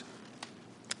changes,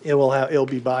 it'll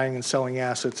be buying and selling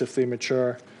assets if they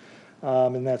mature,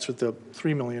 and that's what the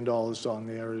 $3 million on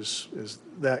there is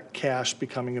that cash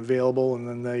becoming available, and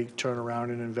then they turn around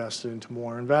and invest it into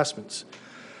more investments.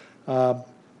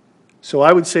 So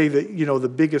I would say that, the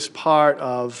biggest part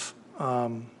of,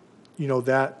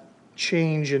 that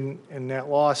change in net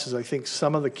loss is I think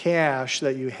some of the cash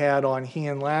that you had on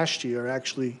hand last year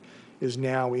actually is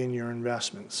now in your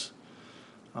investments.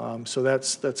 So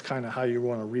that's kind of how you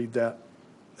want to read that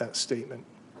statement.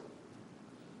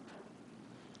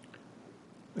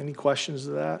 Any questions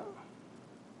to that?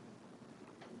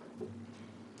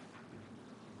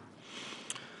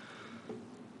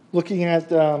 Looking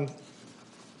at,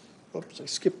 oops, I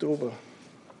skipped over.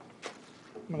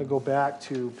 I'm going to go back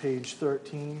to page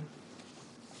 13.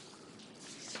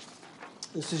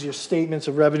 This is your statements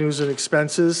of revenues and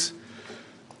expenses.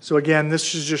 So again,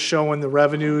 this is just showing the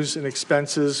revenues and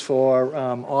expenses for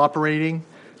operating,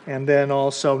 and then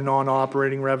also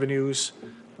non-operating revenues.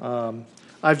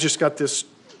 I've just got this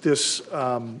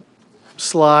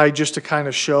slide just to kind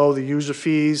of show the user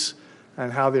fees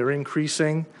and how they're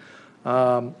increasing.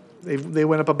 They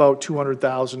went up about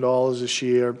 $200,000 this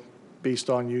year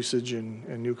based on usage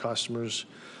and new customers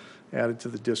added to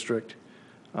the district.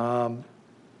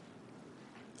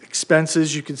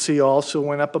 Expenses, you can see, also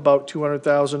went up about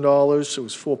 $200,000. So it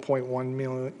was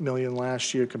 4.1 million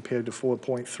last year compared to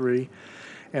 4.3.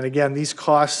 And again, these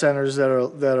cost centers that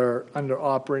are under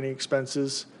operating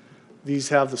expenses, these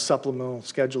have the supplemental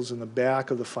schedules in the back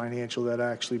of the financial that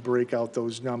actually break out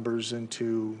those numbers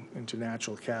into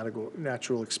natural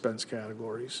expense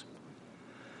categories.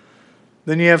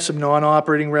 Then you have some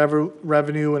non-operating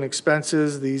revenue and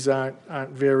expenses. These aren't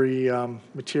very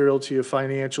material to your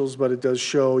financials, but it does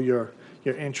show your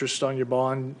interest on your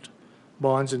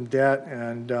bonds and debt,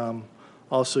 and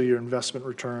also your investment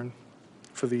return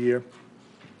for the year.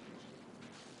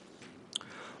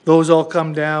 Those all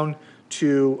come down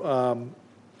to a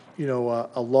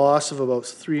loss of about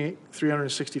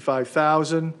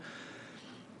 $365,000.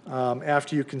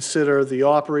 After you consider the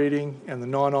operating and the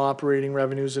non-operating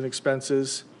revenues and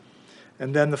expenses.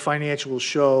 And then the financial will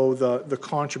show the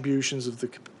contributions of the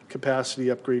capacity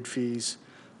upgrade fees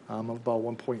of about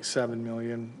 1.7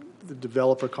 million, the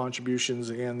developer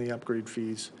contributions and the upgrade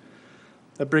fees.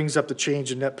 That brings up the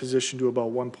change in net position to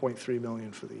about 1.3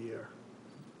 million for the year.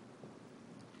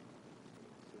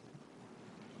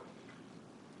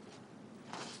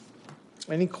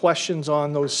 Any questions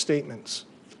on those statements?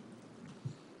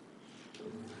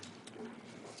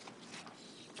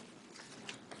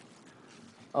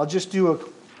 I'll just do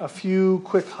a few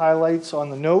quick highlights on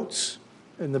the notes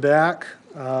in the back.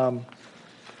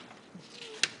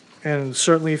 And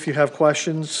certainly if you have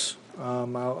questions,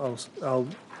 we'll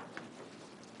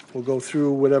go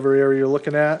through whatever area you're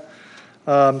looking at.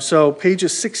 So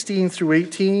pages 16 through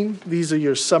 18, these are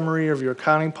your summary of your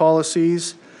accounting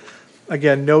policies.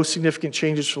 Again, no significant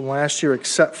changes from last year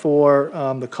except for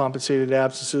the compensated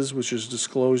absences, which is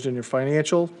disclosed in your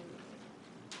financial.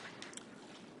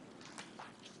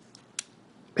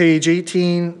 Page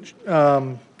 18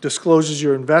 discloses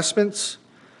your investments,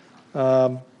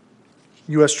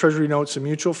 U.S. Treasury notes and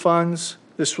mutual funds.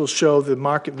 This will show the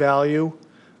market value,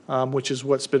 which is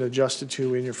what's been adjusted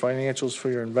to in your financials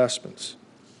for your investments.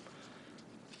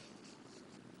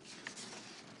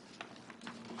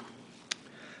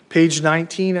 Page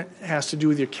 19 has to do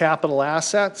with your capital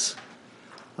assets.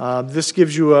 This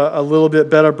gives you a little bit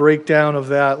better breakdown of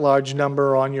that large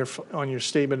number on your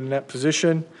statement of net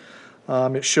position.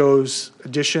 It shows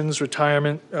additions,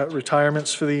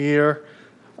 retirements for the year,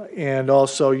 and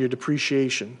also your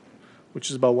depreciation, which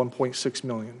is about 1.6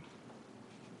 million.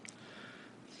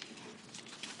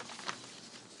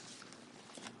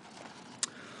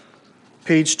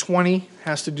 Page 20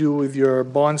 has to do with your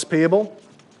bonds payable.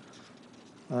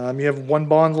 You have one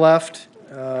bond left.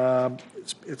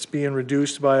 It's being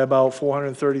reduced by about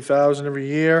 $430,000 every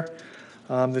year.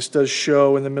 This does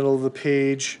show in the middle of the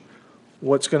page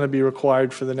what's going to be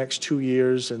required for the next 2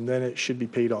 years, and then it should be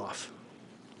paid off.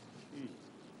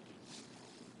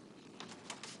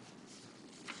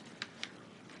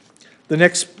 The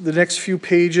next few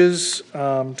pages,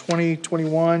 20,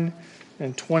 21,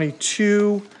 and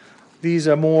 22, these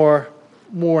are more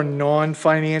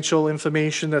non-financial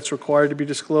information that's required to be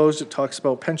disclosed. It talks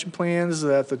about pension plans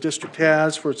that the district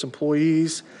has for its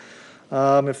employees,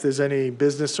 if there's any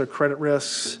business or credit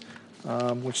risks,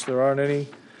 which there aren't any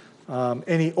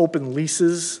open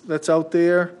leases that's out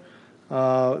there.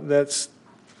 That's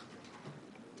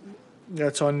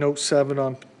on note 7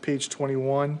 on page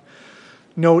 21.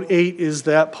 Note 8 is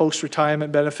that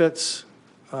post-retirement benefits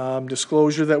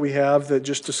disclosure that we have that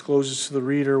just discloses to the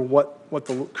reader what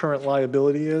the current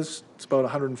liability is. It's about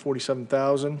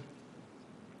 $147,000.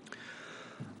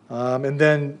 And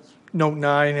then note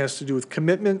 9 has to do with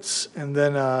commitments, and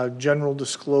then general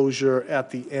disclosure at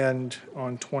the end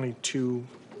on 22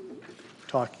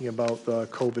 talking about the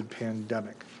COVID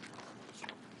pandemic.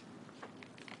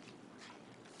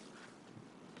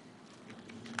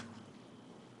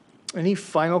 Any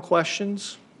final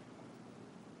questions?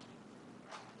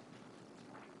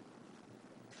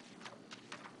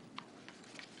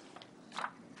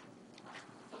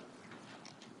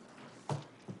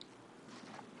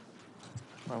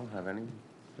 I don't have any.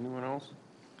 Anyone else?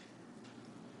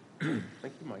 Thank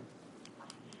you, Mike.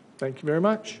 Thank you very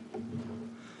much. Do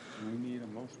we need a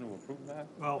motion to approve that?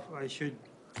 Well, I should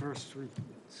first Why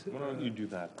don't you do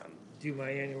that then? do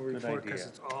my annual Good report because idea.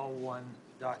 it's all one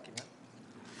document.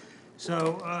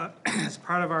 So as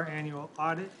part of our annual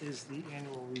audit is the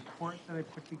annual report that I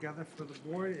put together for the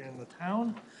board and the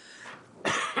town.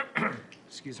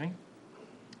 Excuse me.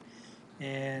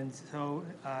 And so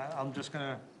I'm just going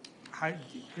to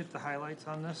hit the highlights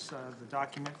on this. The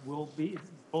document will be,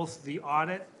 both the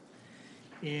audit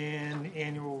and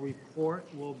annual report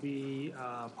will be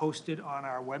posted on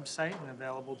our website and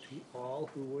available to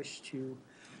all who wish to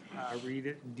read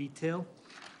it in detail.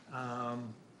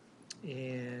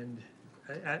 And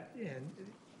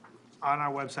on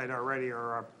our website already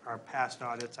are our past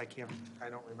audits. I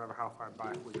don't remember how far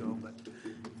back we go, but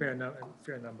fair number of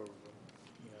them.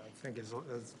 You know, I think as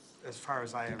far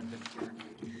as I have been here.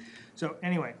 So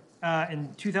anyway,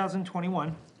 in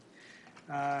 2021,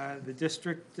 the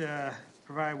district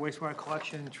provided wastewater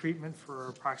collection and treatment for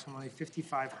approximately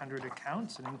 5,500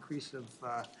 accounts, an increase of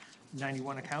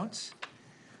 91 accounts,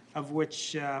 of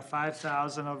which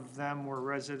 5,000 of them were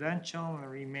residential and the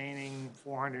remaining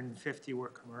 450 were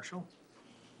commercial.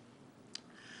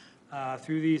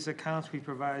 Through these accounts, we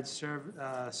provide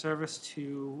service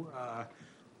to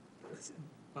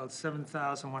about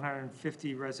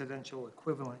 7,150 residential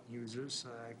equivalent users.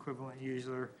 Equivalent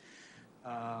user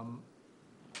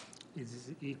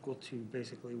is equal to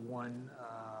basically one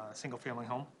single-family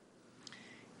home.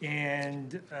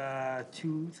 And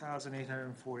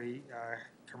 2,840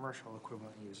 commercial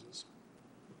equivalent users.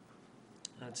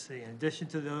 Let's see, in addition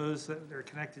to those that are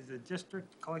connected to the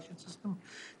district collection system,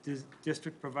 the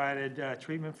district provided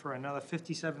treatment for another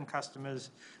 57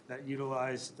 customers that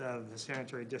utilized the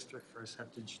sanitary district for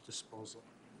septic disposal.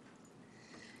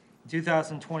 In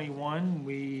 2021,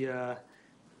 we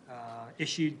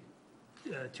issued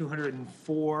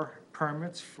 204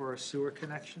 permits for sewer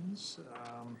connections.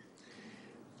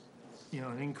 You know,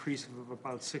 an increase of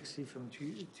about 60 from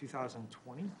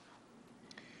 2020.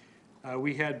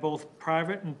 We had both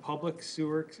private and public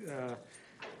sewer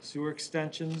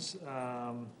extensions.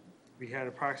 We had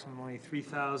approximately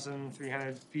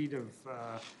 3,300 feet of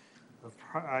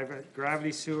private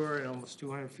gravity sewer and almost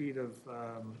 200 feet of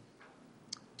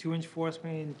 2-inch force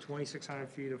main, 2,600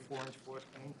 feet of 4-inch force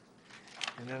main.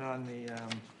 And then on the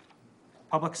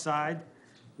public side,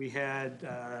 we had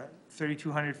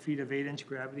 3,200 feet of 8-inch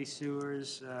gravity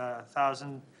sewers,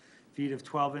 1,000 feet of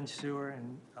 12-inch sewer,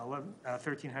 and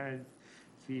 1,300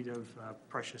 feet of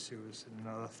pressure sewers, and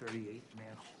another 38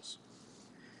 manholes.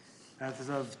 As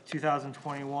of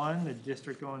 2021, the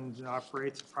district owns and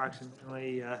operates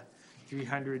approximately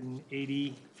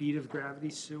 380 feet of gravity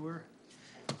sewer,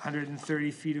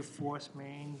 130 feet of force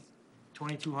main,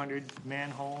 2,200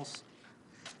 manholes,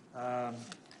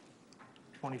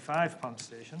 25 pump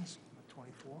stations,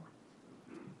 24.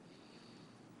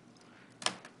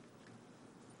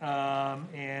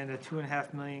 And a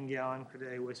 2.5 million gallon per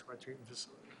day wastewater treatment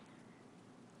facility.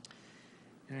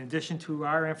 In addition to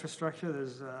our infrastructure,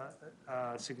 there's a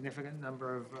significant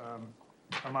number of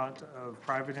amount of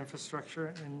private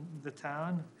infrastructure in the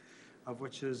town, of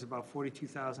which is about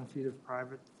 42,000 feet of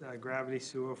private gravity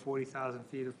sewer, 40,000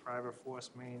 feet of private force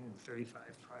main, and 35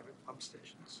 private pump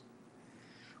stations.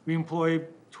 We employ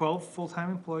 12 full-time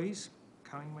employees,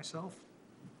 counting myself.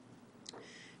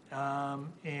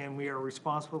 And we are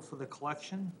responsible for the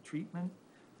collection, treatment,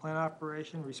 plant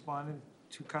operation, responding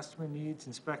to customer needs,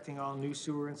 inspecting all new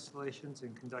sewer installations,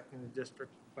 and conducting the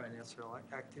district financial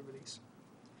activities.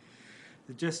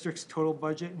 The district's total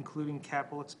budget, including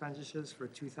capital expenditures for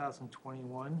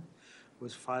 2021,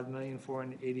 was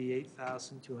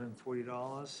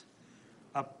 $5,488,240,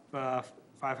 up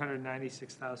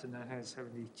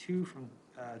 $596,972 from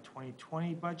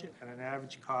 2020 budget at an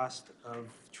average cost of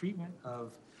treatment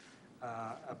of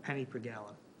a penny per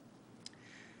gallon.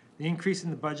 The increase in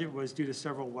the budget was due to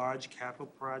several large capital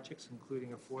projects,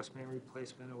 including a force main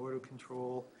replacement, auto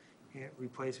control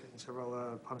replacement, and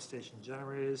several pump station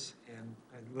generators, and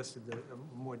I listed a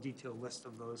more detailed list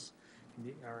of those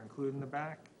are included in the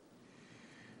back.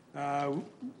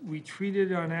 We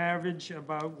treated on average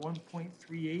about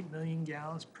 1.38 million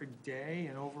gallons per day,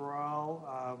 and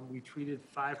overall we treated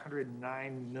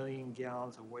 509 million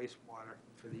gallons of wastewater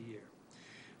for the year.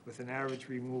 with an average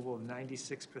removal of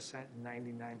 96% and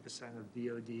 99% of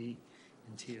BOD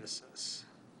and TSS.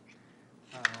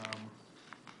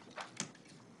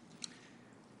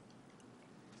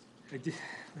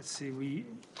 Let's see,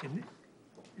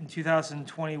 in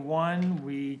 2021,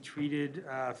 we treated,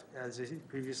 as I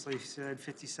previously said,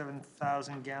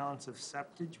 57,000 gallons of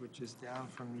septage, which is down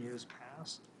from years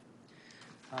past.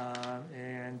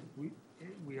 And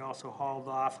we also hauled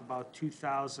off about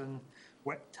 2,000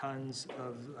 wet tons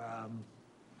of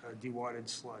dewatered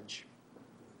sludge.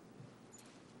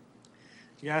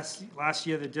 Yes, last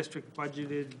year, the district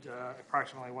budgeted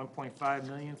approximately $1.5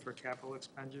 million for capital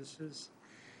expenditures,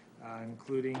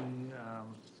 including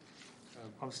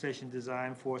pump station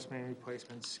design, force main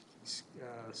replacements,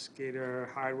 skater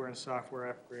hardware and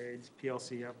software upgrades,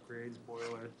 PLC upgrades,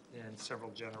 boiler, and several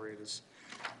generators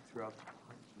throughout.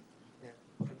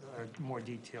 A more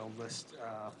detailed list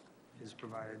is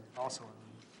provided also.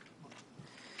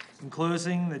 In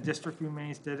closing, the district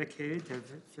remains dedicated to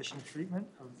efficient treatment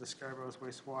of the Scarborough's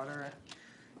wastewater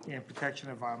and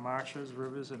protection of our marshes,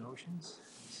 rivers, and oceans.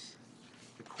 It's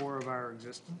the core of our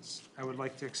existence. I would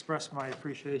like to express my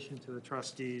appreciation to the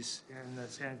trustees and the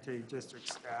sanitary district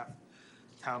staff,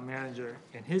 town manager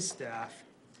and his staff,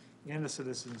 and the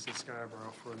citizens of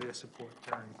Scarborough for their support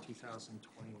during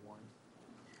 2021.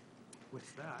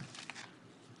 With that,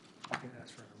 I can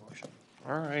ask for a motion.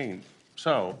 All right.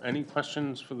 So, any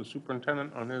questions for the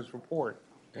superintendent on his report,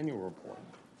 annual report?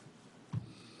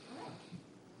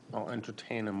 I'll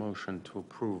entertain a motion to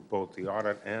approve both the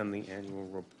audit and the annual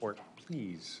report,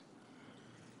 please.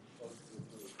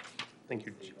 Thank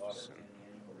you, Jason.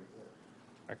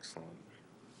 Excellent.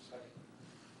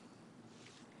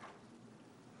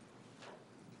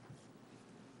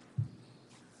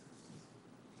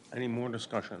 Any more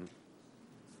discussion?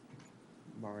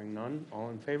 Barring none, all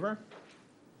in favor?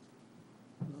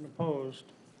 None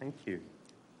opposed. Thank you.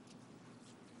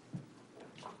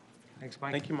 Thanks,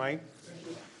 Mike. Thank you, Mike.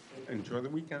 Enjoy the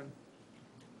weekend.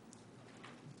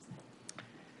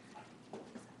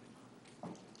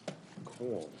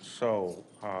 Cool. So,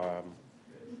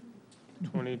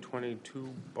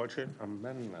 2022 budget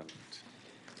amendment.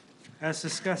 As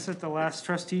discussed at the last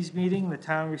trustees meeting, the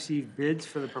town received bids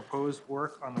for the proposed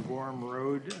work on the Gorham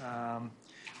Road,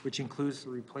 which includes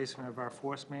the replacement of our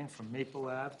force main from Maple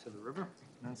Ave to the river,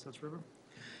 Nansetts River.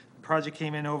 The project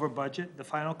came in over budget. The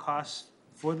final cost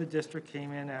for the district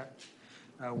came in at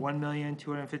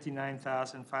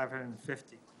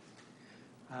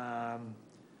 $1,259,550,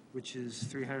 which is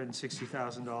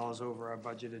 $360,000 over our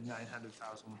budgeted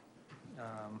 $900,000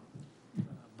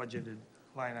 budgeted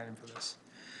line item for this.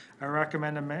 I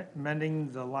recommend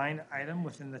amending the line item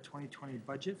within the 2020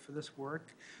 budget for this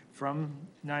work from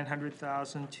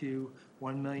 $900,000 to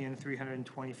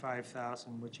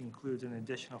 $1,325,000, which includes an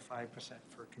additional 5%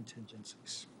 for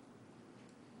contingencies.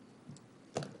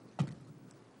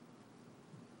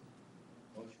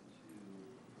 Motion to approve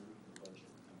the budget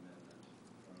amendment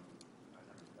from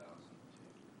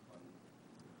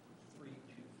 $900,000 to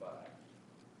 $1,325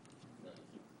 million.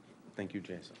 Thank you,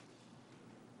 Jason.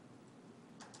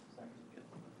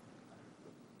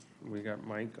 We got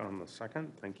Mike on the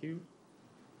second. Thank you.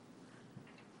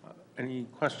 Any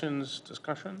questions,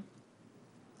 discussion?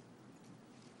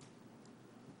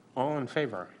 All in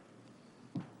favor?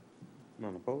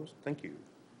 None opposed? Thank you.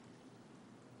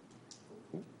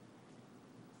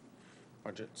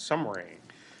 Budget summary.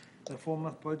 The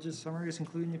 4-month budget summary is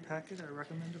included in your packet. I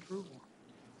recommend approval.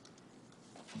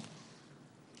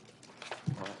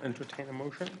 I'll entertain a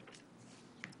motion.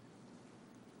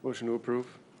 Motion to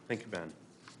approve? Thank you, Ben.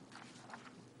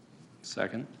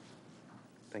 Second.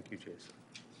 Thank you, Jason.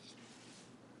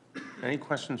 Any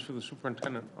questions for the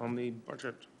superintendent on the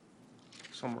budget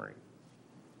summary?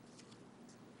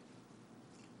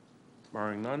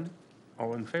 Barring none,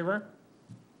 all in favor?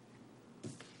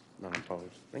 None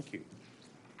opposed. Thank you.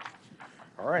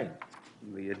 All right,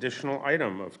 the additional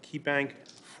item of key bank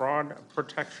fraud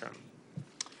protection.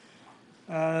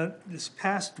 This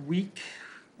past week,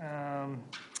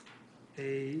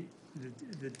 the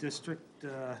district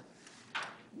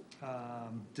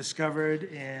discovered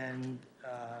and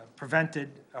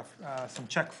prevented some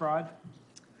check fraud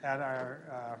at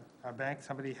our bank.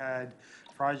 Somebody had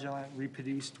fraudulent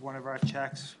reproduced one of our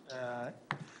checks,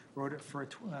 wrote it for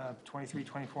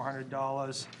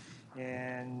 $2,400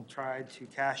 and tried to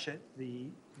cash it. The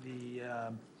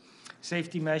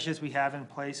safety measures we have in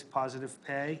place, positive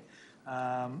pay,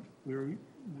 we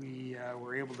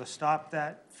were able to stop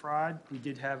that fraud. We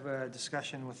did have a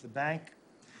discussion with the bank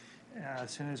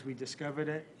as soon as we discovered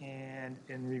it, and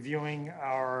in reviewing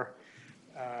our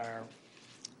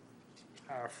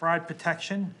fraud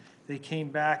protection, They came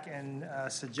back and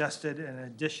suggested an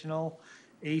additional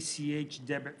ACH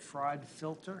debit fraud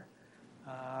filter,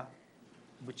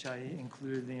 which I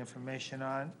included the information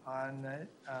on it.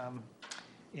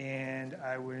 And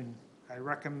I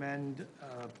recommend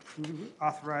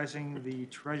authorizing the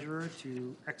treasurer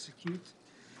to execute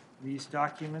these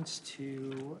documents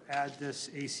to add this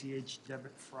ACH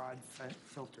debit fraud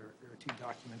filter. There are 2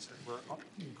 documents that were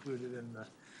included in the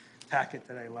packet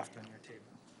that I left on your table.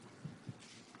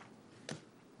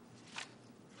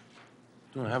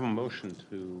 Do I have a motion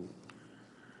to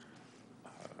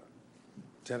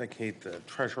dedicate the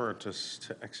treasurer to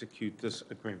execute this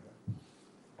agreement?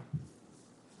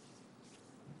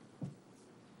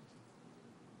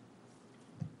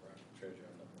 Treasurer,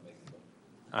 I'm not gonna make a motion.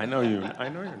 I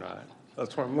know you're not.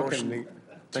 That's why I'm looking. Motion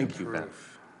Thank you, Ben.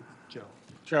 approve. Joe?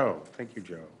 Joe, thank you,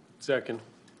 Joe. Second.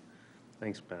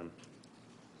 Thanks, Ben.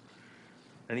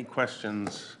 Any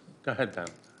questions? Go ahead, Ben.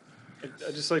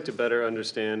 I'd just like to better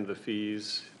understand the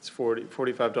fees. It's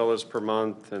 $45 per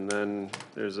month, and then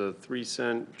there's a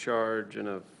 3-cent charge and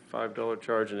a $5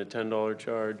 charge and a $10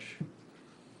 charge.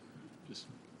 Just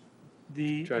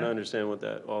The, trying to understand what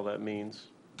all that means.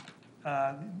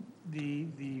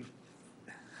 the,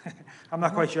 I'm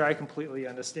not quite sure I completely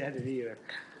understand it either.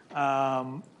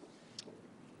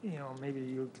 You know, maybe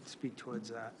you could speak towards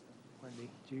that, Wendy.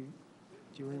 Do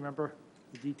you remember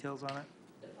the details on it?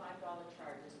 The $5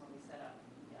 charge is when we set up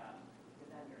the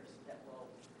vendors that will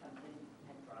come in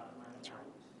and draw the money out.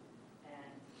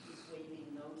 And he's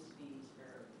waiving those fees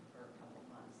for a couple of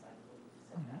months, I believe, to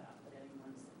set that up. But any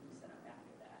ones that we set up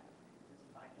after that, there's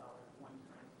a $5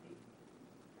 one-time fee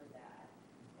for that.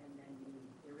 And then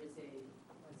there is a,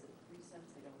 was it 3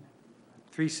 cents? I don't have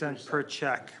the. 3 cents per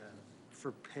check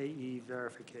for payee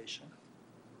verification.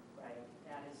 Right,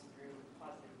 that is through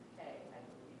positive pay, I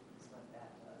believe, is what that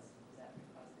was. Is that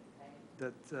through positive pay?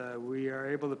 That we are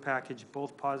able to package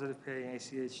both positive pay and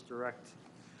ACH direct.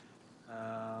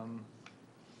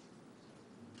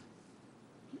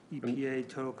 EPA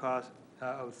total cost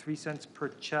of 3 cents per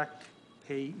check,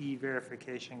 payee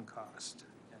verification cost.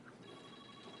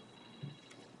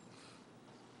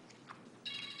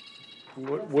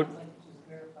 What, Sounds like it just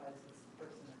verifies this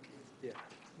person that Yeah.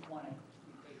 you want to be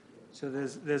paid for. So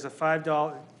there's a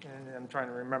 $5, and I'm trying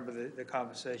to remember the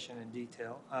conversation in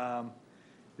detail.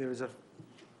 There was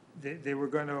they were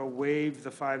going to waive the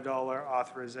 $5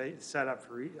 authorization setup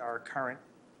for our current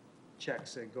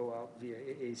checks that go out via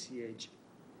ACH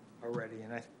already.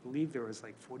 And I believe there was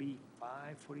like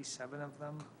 45, 47 of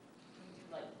them. We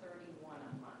do like 31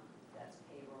 a month, that's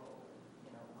payroll,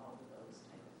 you know, all of those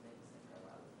type of things that go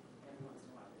out. Every once in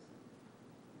a while,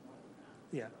 there's more than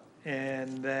that. Yeah.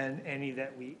 And then any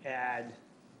that we add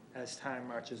as time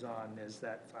marches on, there's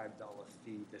that $5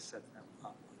 fee to set them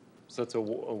up. so that's a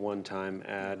one-time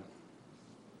ad,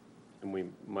 and we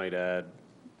might add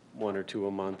 1 or 2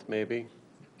 a month, maybe?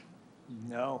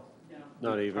 No. No.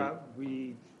 Not even?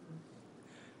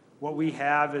 What we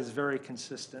have is very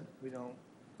consistent. We don't,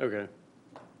 Okay.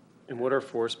 And what are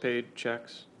force-paid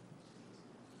checks?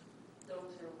 Those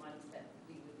are ones that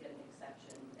we would get an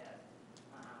exception if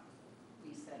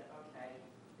we said, okay,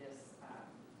 this,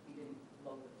 we didn't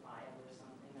load the file or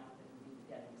something up, and we would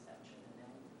get an exception, and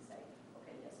then we would say,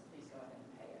 okay, yes, please go ahead and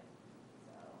pay it.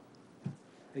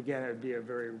 So, again, it'd be a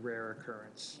very rare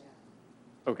occurrence.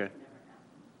 yeah, Okay, never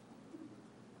happened.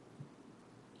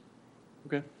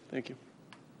 okay, thank you.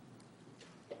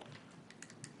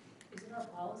 Is it our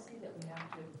policy that we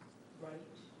have to write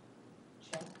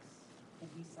checks and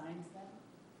he signs them?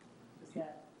 Is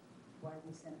that why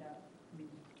we send out,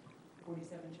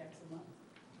 47 checks a month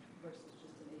versus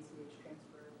just an ACH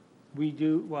transfer? We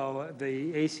do, well,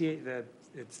 the ACA,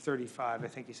 it's 35, I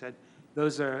think you said.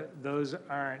 Those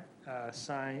aren't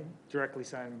directly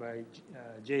signed by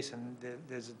Jason.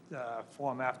 There's a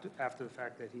form after the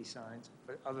fact that he signs.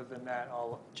 But other than that,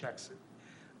 all checks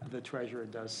the treasurer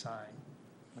does sign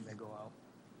when they go out.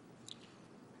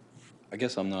 I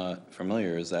guess I'm not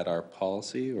familiar. Is that our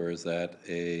policy, or is that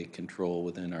a control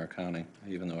within our accounting,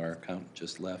 even though our accountant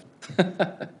just left?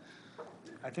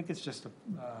 I think it's just a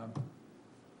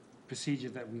procedure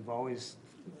that we've always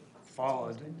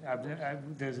followed.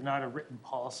 There's not a written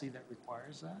policy that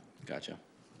requires that. Gotcha.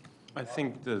 I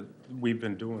think that we've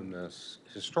been doing this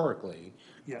historically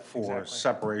Yeah, for exactly.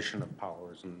 separation of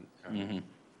powers and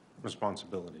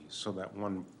responsibilities, so that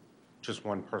just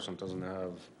one person doesn't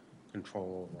have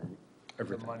control over The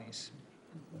everything. monies.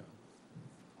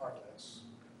 Part of that's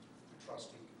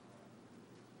trustee.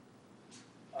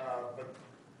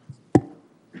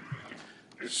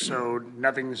 So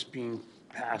nothing's being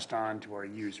passed on to our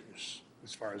users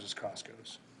as far as this cost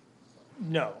goes.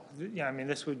 No, yeah, I mean,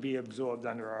 this would be absorbed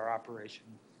under our operation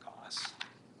costs.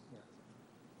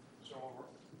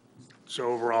 So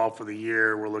overall, for the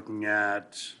year, we're looking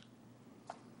at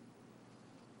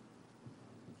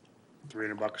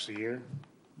 $300 a year?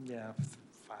 Yeah,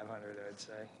 500, I'd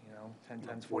say, 10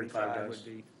 times 45 45 does. would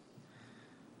be,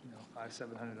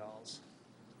 $500-700.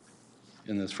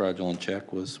 And this fraudulent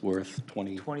check was worth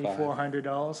 25?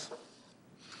 $2,400.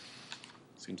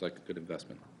 Seems like a good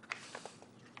investment.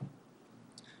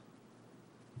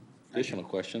 Additional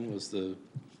question, was the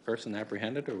person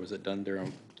apprehended, or was it done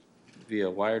via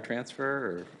wire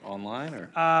transfer or online, or?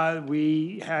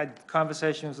 We had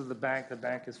conversations with the bank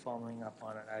is following up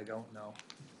on it, I don't know.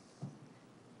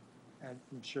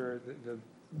 I'm sure the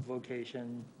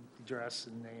location, address,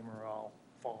 and name are all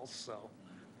false, so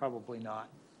probably not.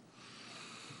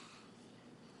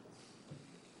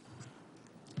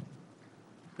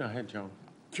 Go ahead, Joan.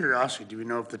 Curiosity, do we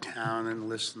know if the town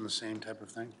enlists in the same type of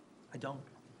thing? I don't.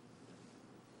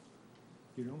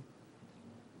 You do?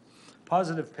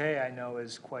 Positive pay, I know,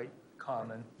 is quite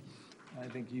common. I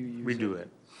think you use it. We do it.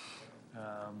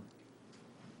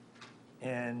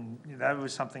 And that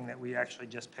was something that we actually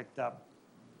just picked up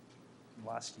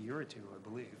last year or two, I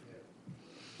believe.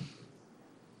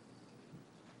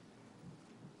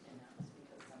 And that was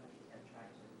because somebody had tried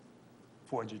to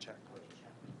Forge a check. forge a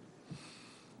check.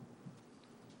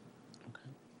 Okay.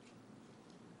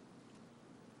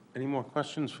 Any more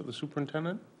questions for the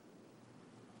superintendent?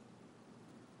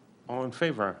 All in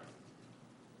favor?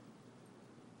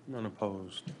 None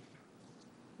opposed.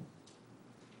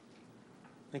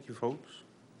 Thank you, folks.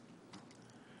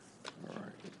 All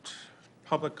right.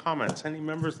 Public comments. Any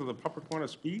members of the public want to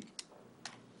speak?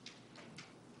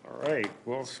 All right,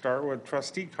 we'll start with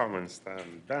trustee comments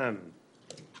then. Ben?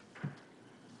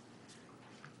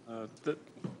 That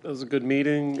was a good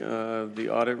meeting. The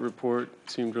audit report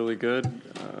seemed really good.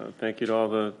 Thank you to all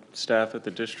the staff at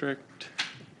the district.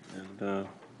 And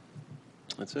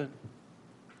that's it.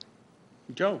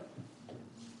 Joe?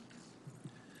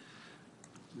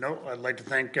 No, I'd like to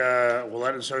thank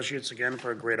Willett Associates again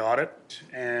for a great audit,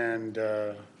 and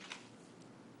the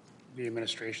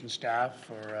administration staff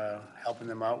for helping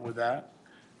them out with that.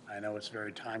 I know it's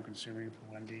very time-consuming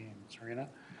for Wendy and Serena.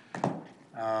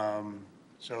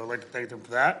 So I'd like to thank them for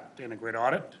that, and a great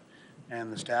audit,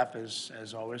 and the staff,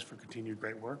 as always, for continued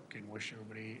great work, and wish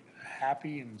everybody a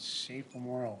happy and safe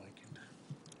Memorial Weekend.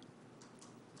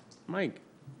 Mike?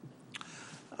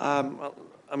 Well,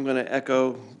 I'm going to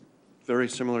echo very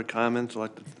similar comments. I'd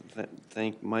like to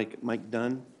thank Mike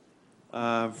Dunn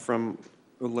from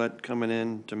Roulette coming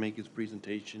in to make his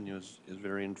presentation. It was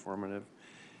very informative.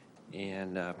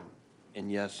 And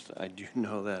yes, I do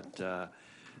know that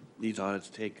these audits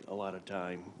take a lot of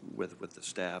time with the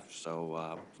staff,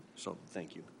 so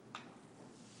thank you.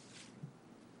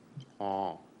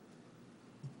 Paul?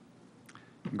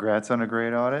 Congrats on a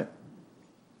great audit.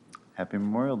 Happy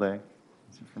Memorial Day.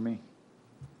 That's it for me.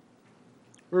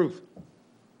 Ruth?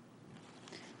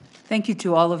 Thank you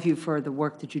to all of you for the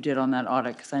work that you did on that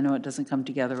audit, because I know it doesn't come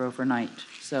together overnight.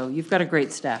 So you've got a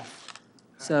great staff.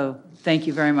 So thank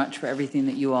you very much for everything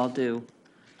that you all do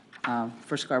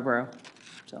for Scarborough.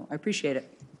 So I appreciate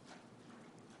it.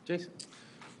 Jason?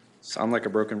 Sound like a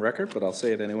broken record, but I'll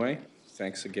say it anyway.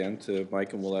 Thanks again to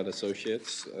Mike and Willett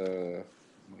Associates,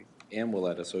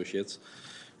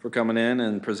 for coming in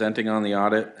and presenting on the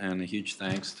audit, and a huge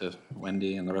thanks to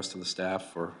Wendy and the rest of the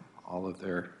staff for all of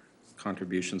their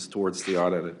contributions towards the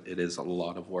audit. It is a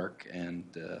lot of work, and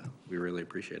we really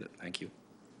appreciate it. Thank you.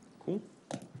 Cool.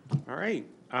 All right.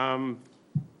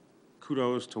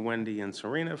 Kudos to Wendy and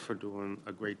Serena for doing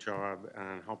a great job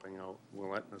and helping out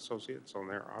Willett and Associates on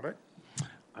their audit.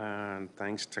 And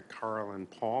thanks to Carl and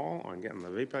Paul on getting the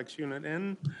Vapex unit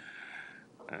in.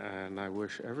 And I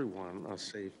wish everyone a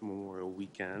safe Memorial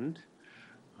Weekend.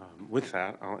 With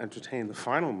that, I'll entertain the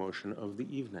final motion of the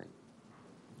evening.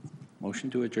 Motion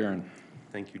to adjourn.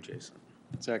 Thank you, Jason.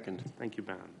 Second. Thank you,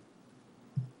 Ben.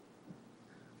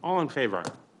 All in favor?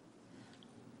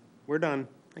 We're done.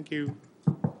 Thank you.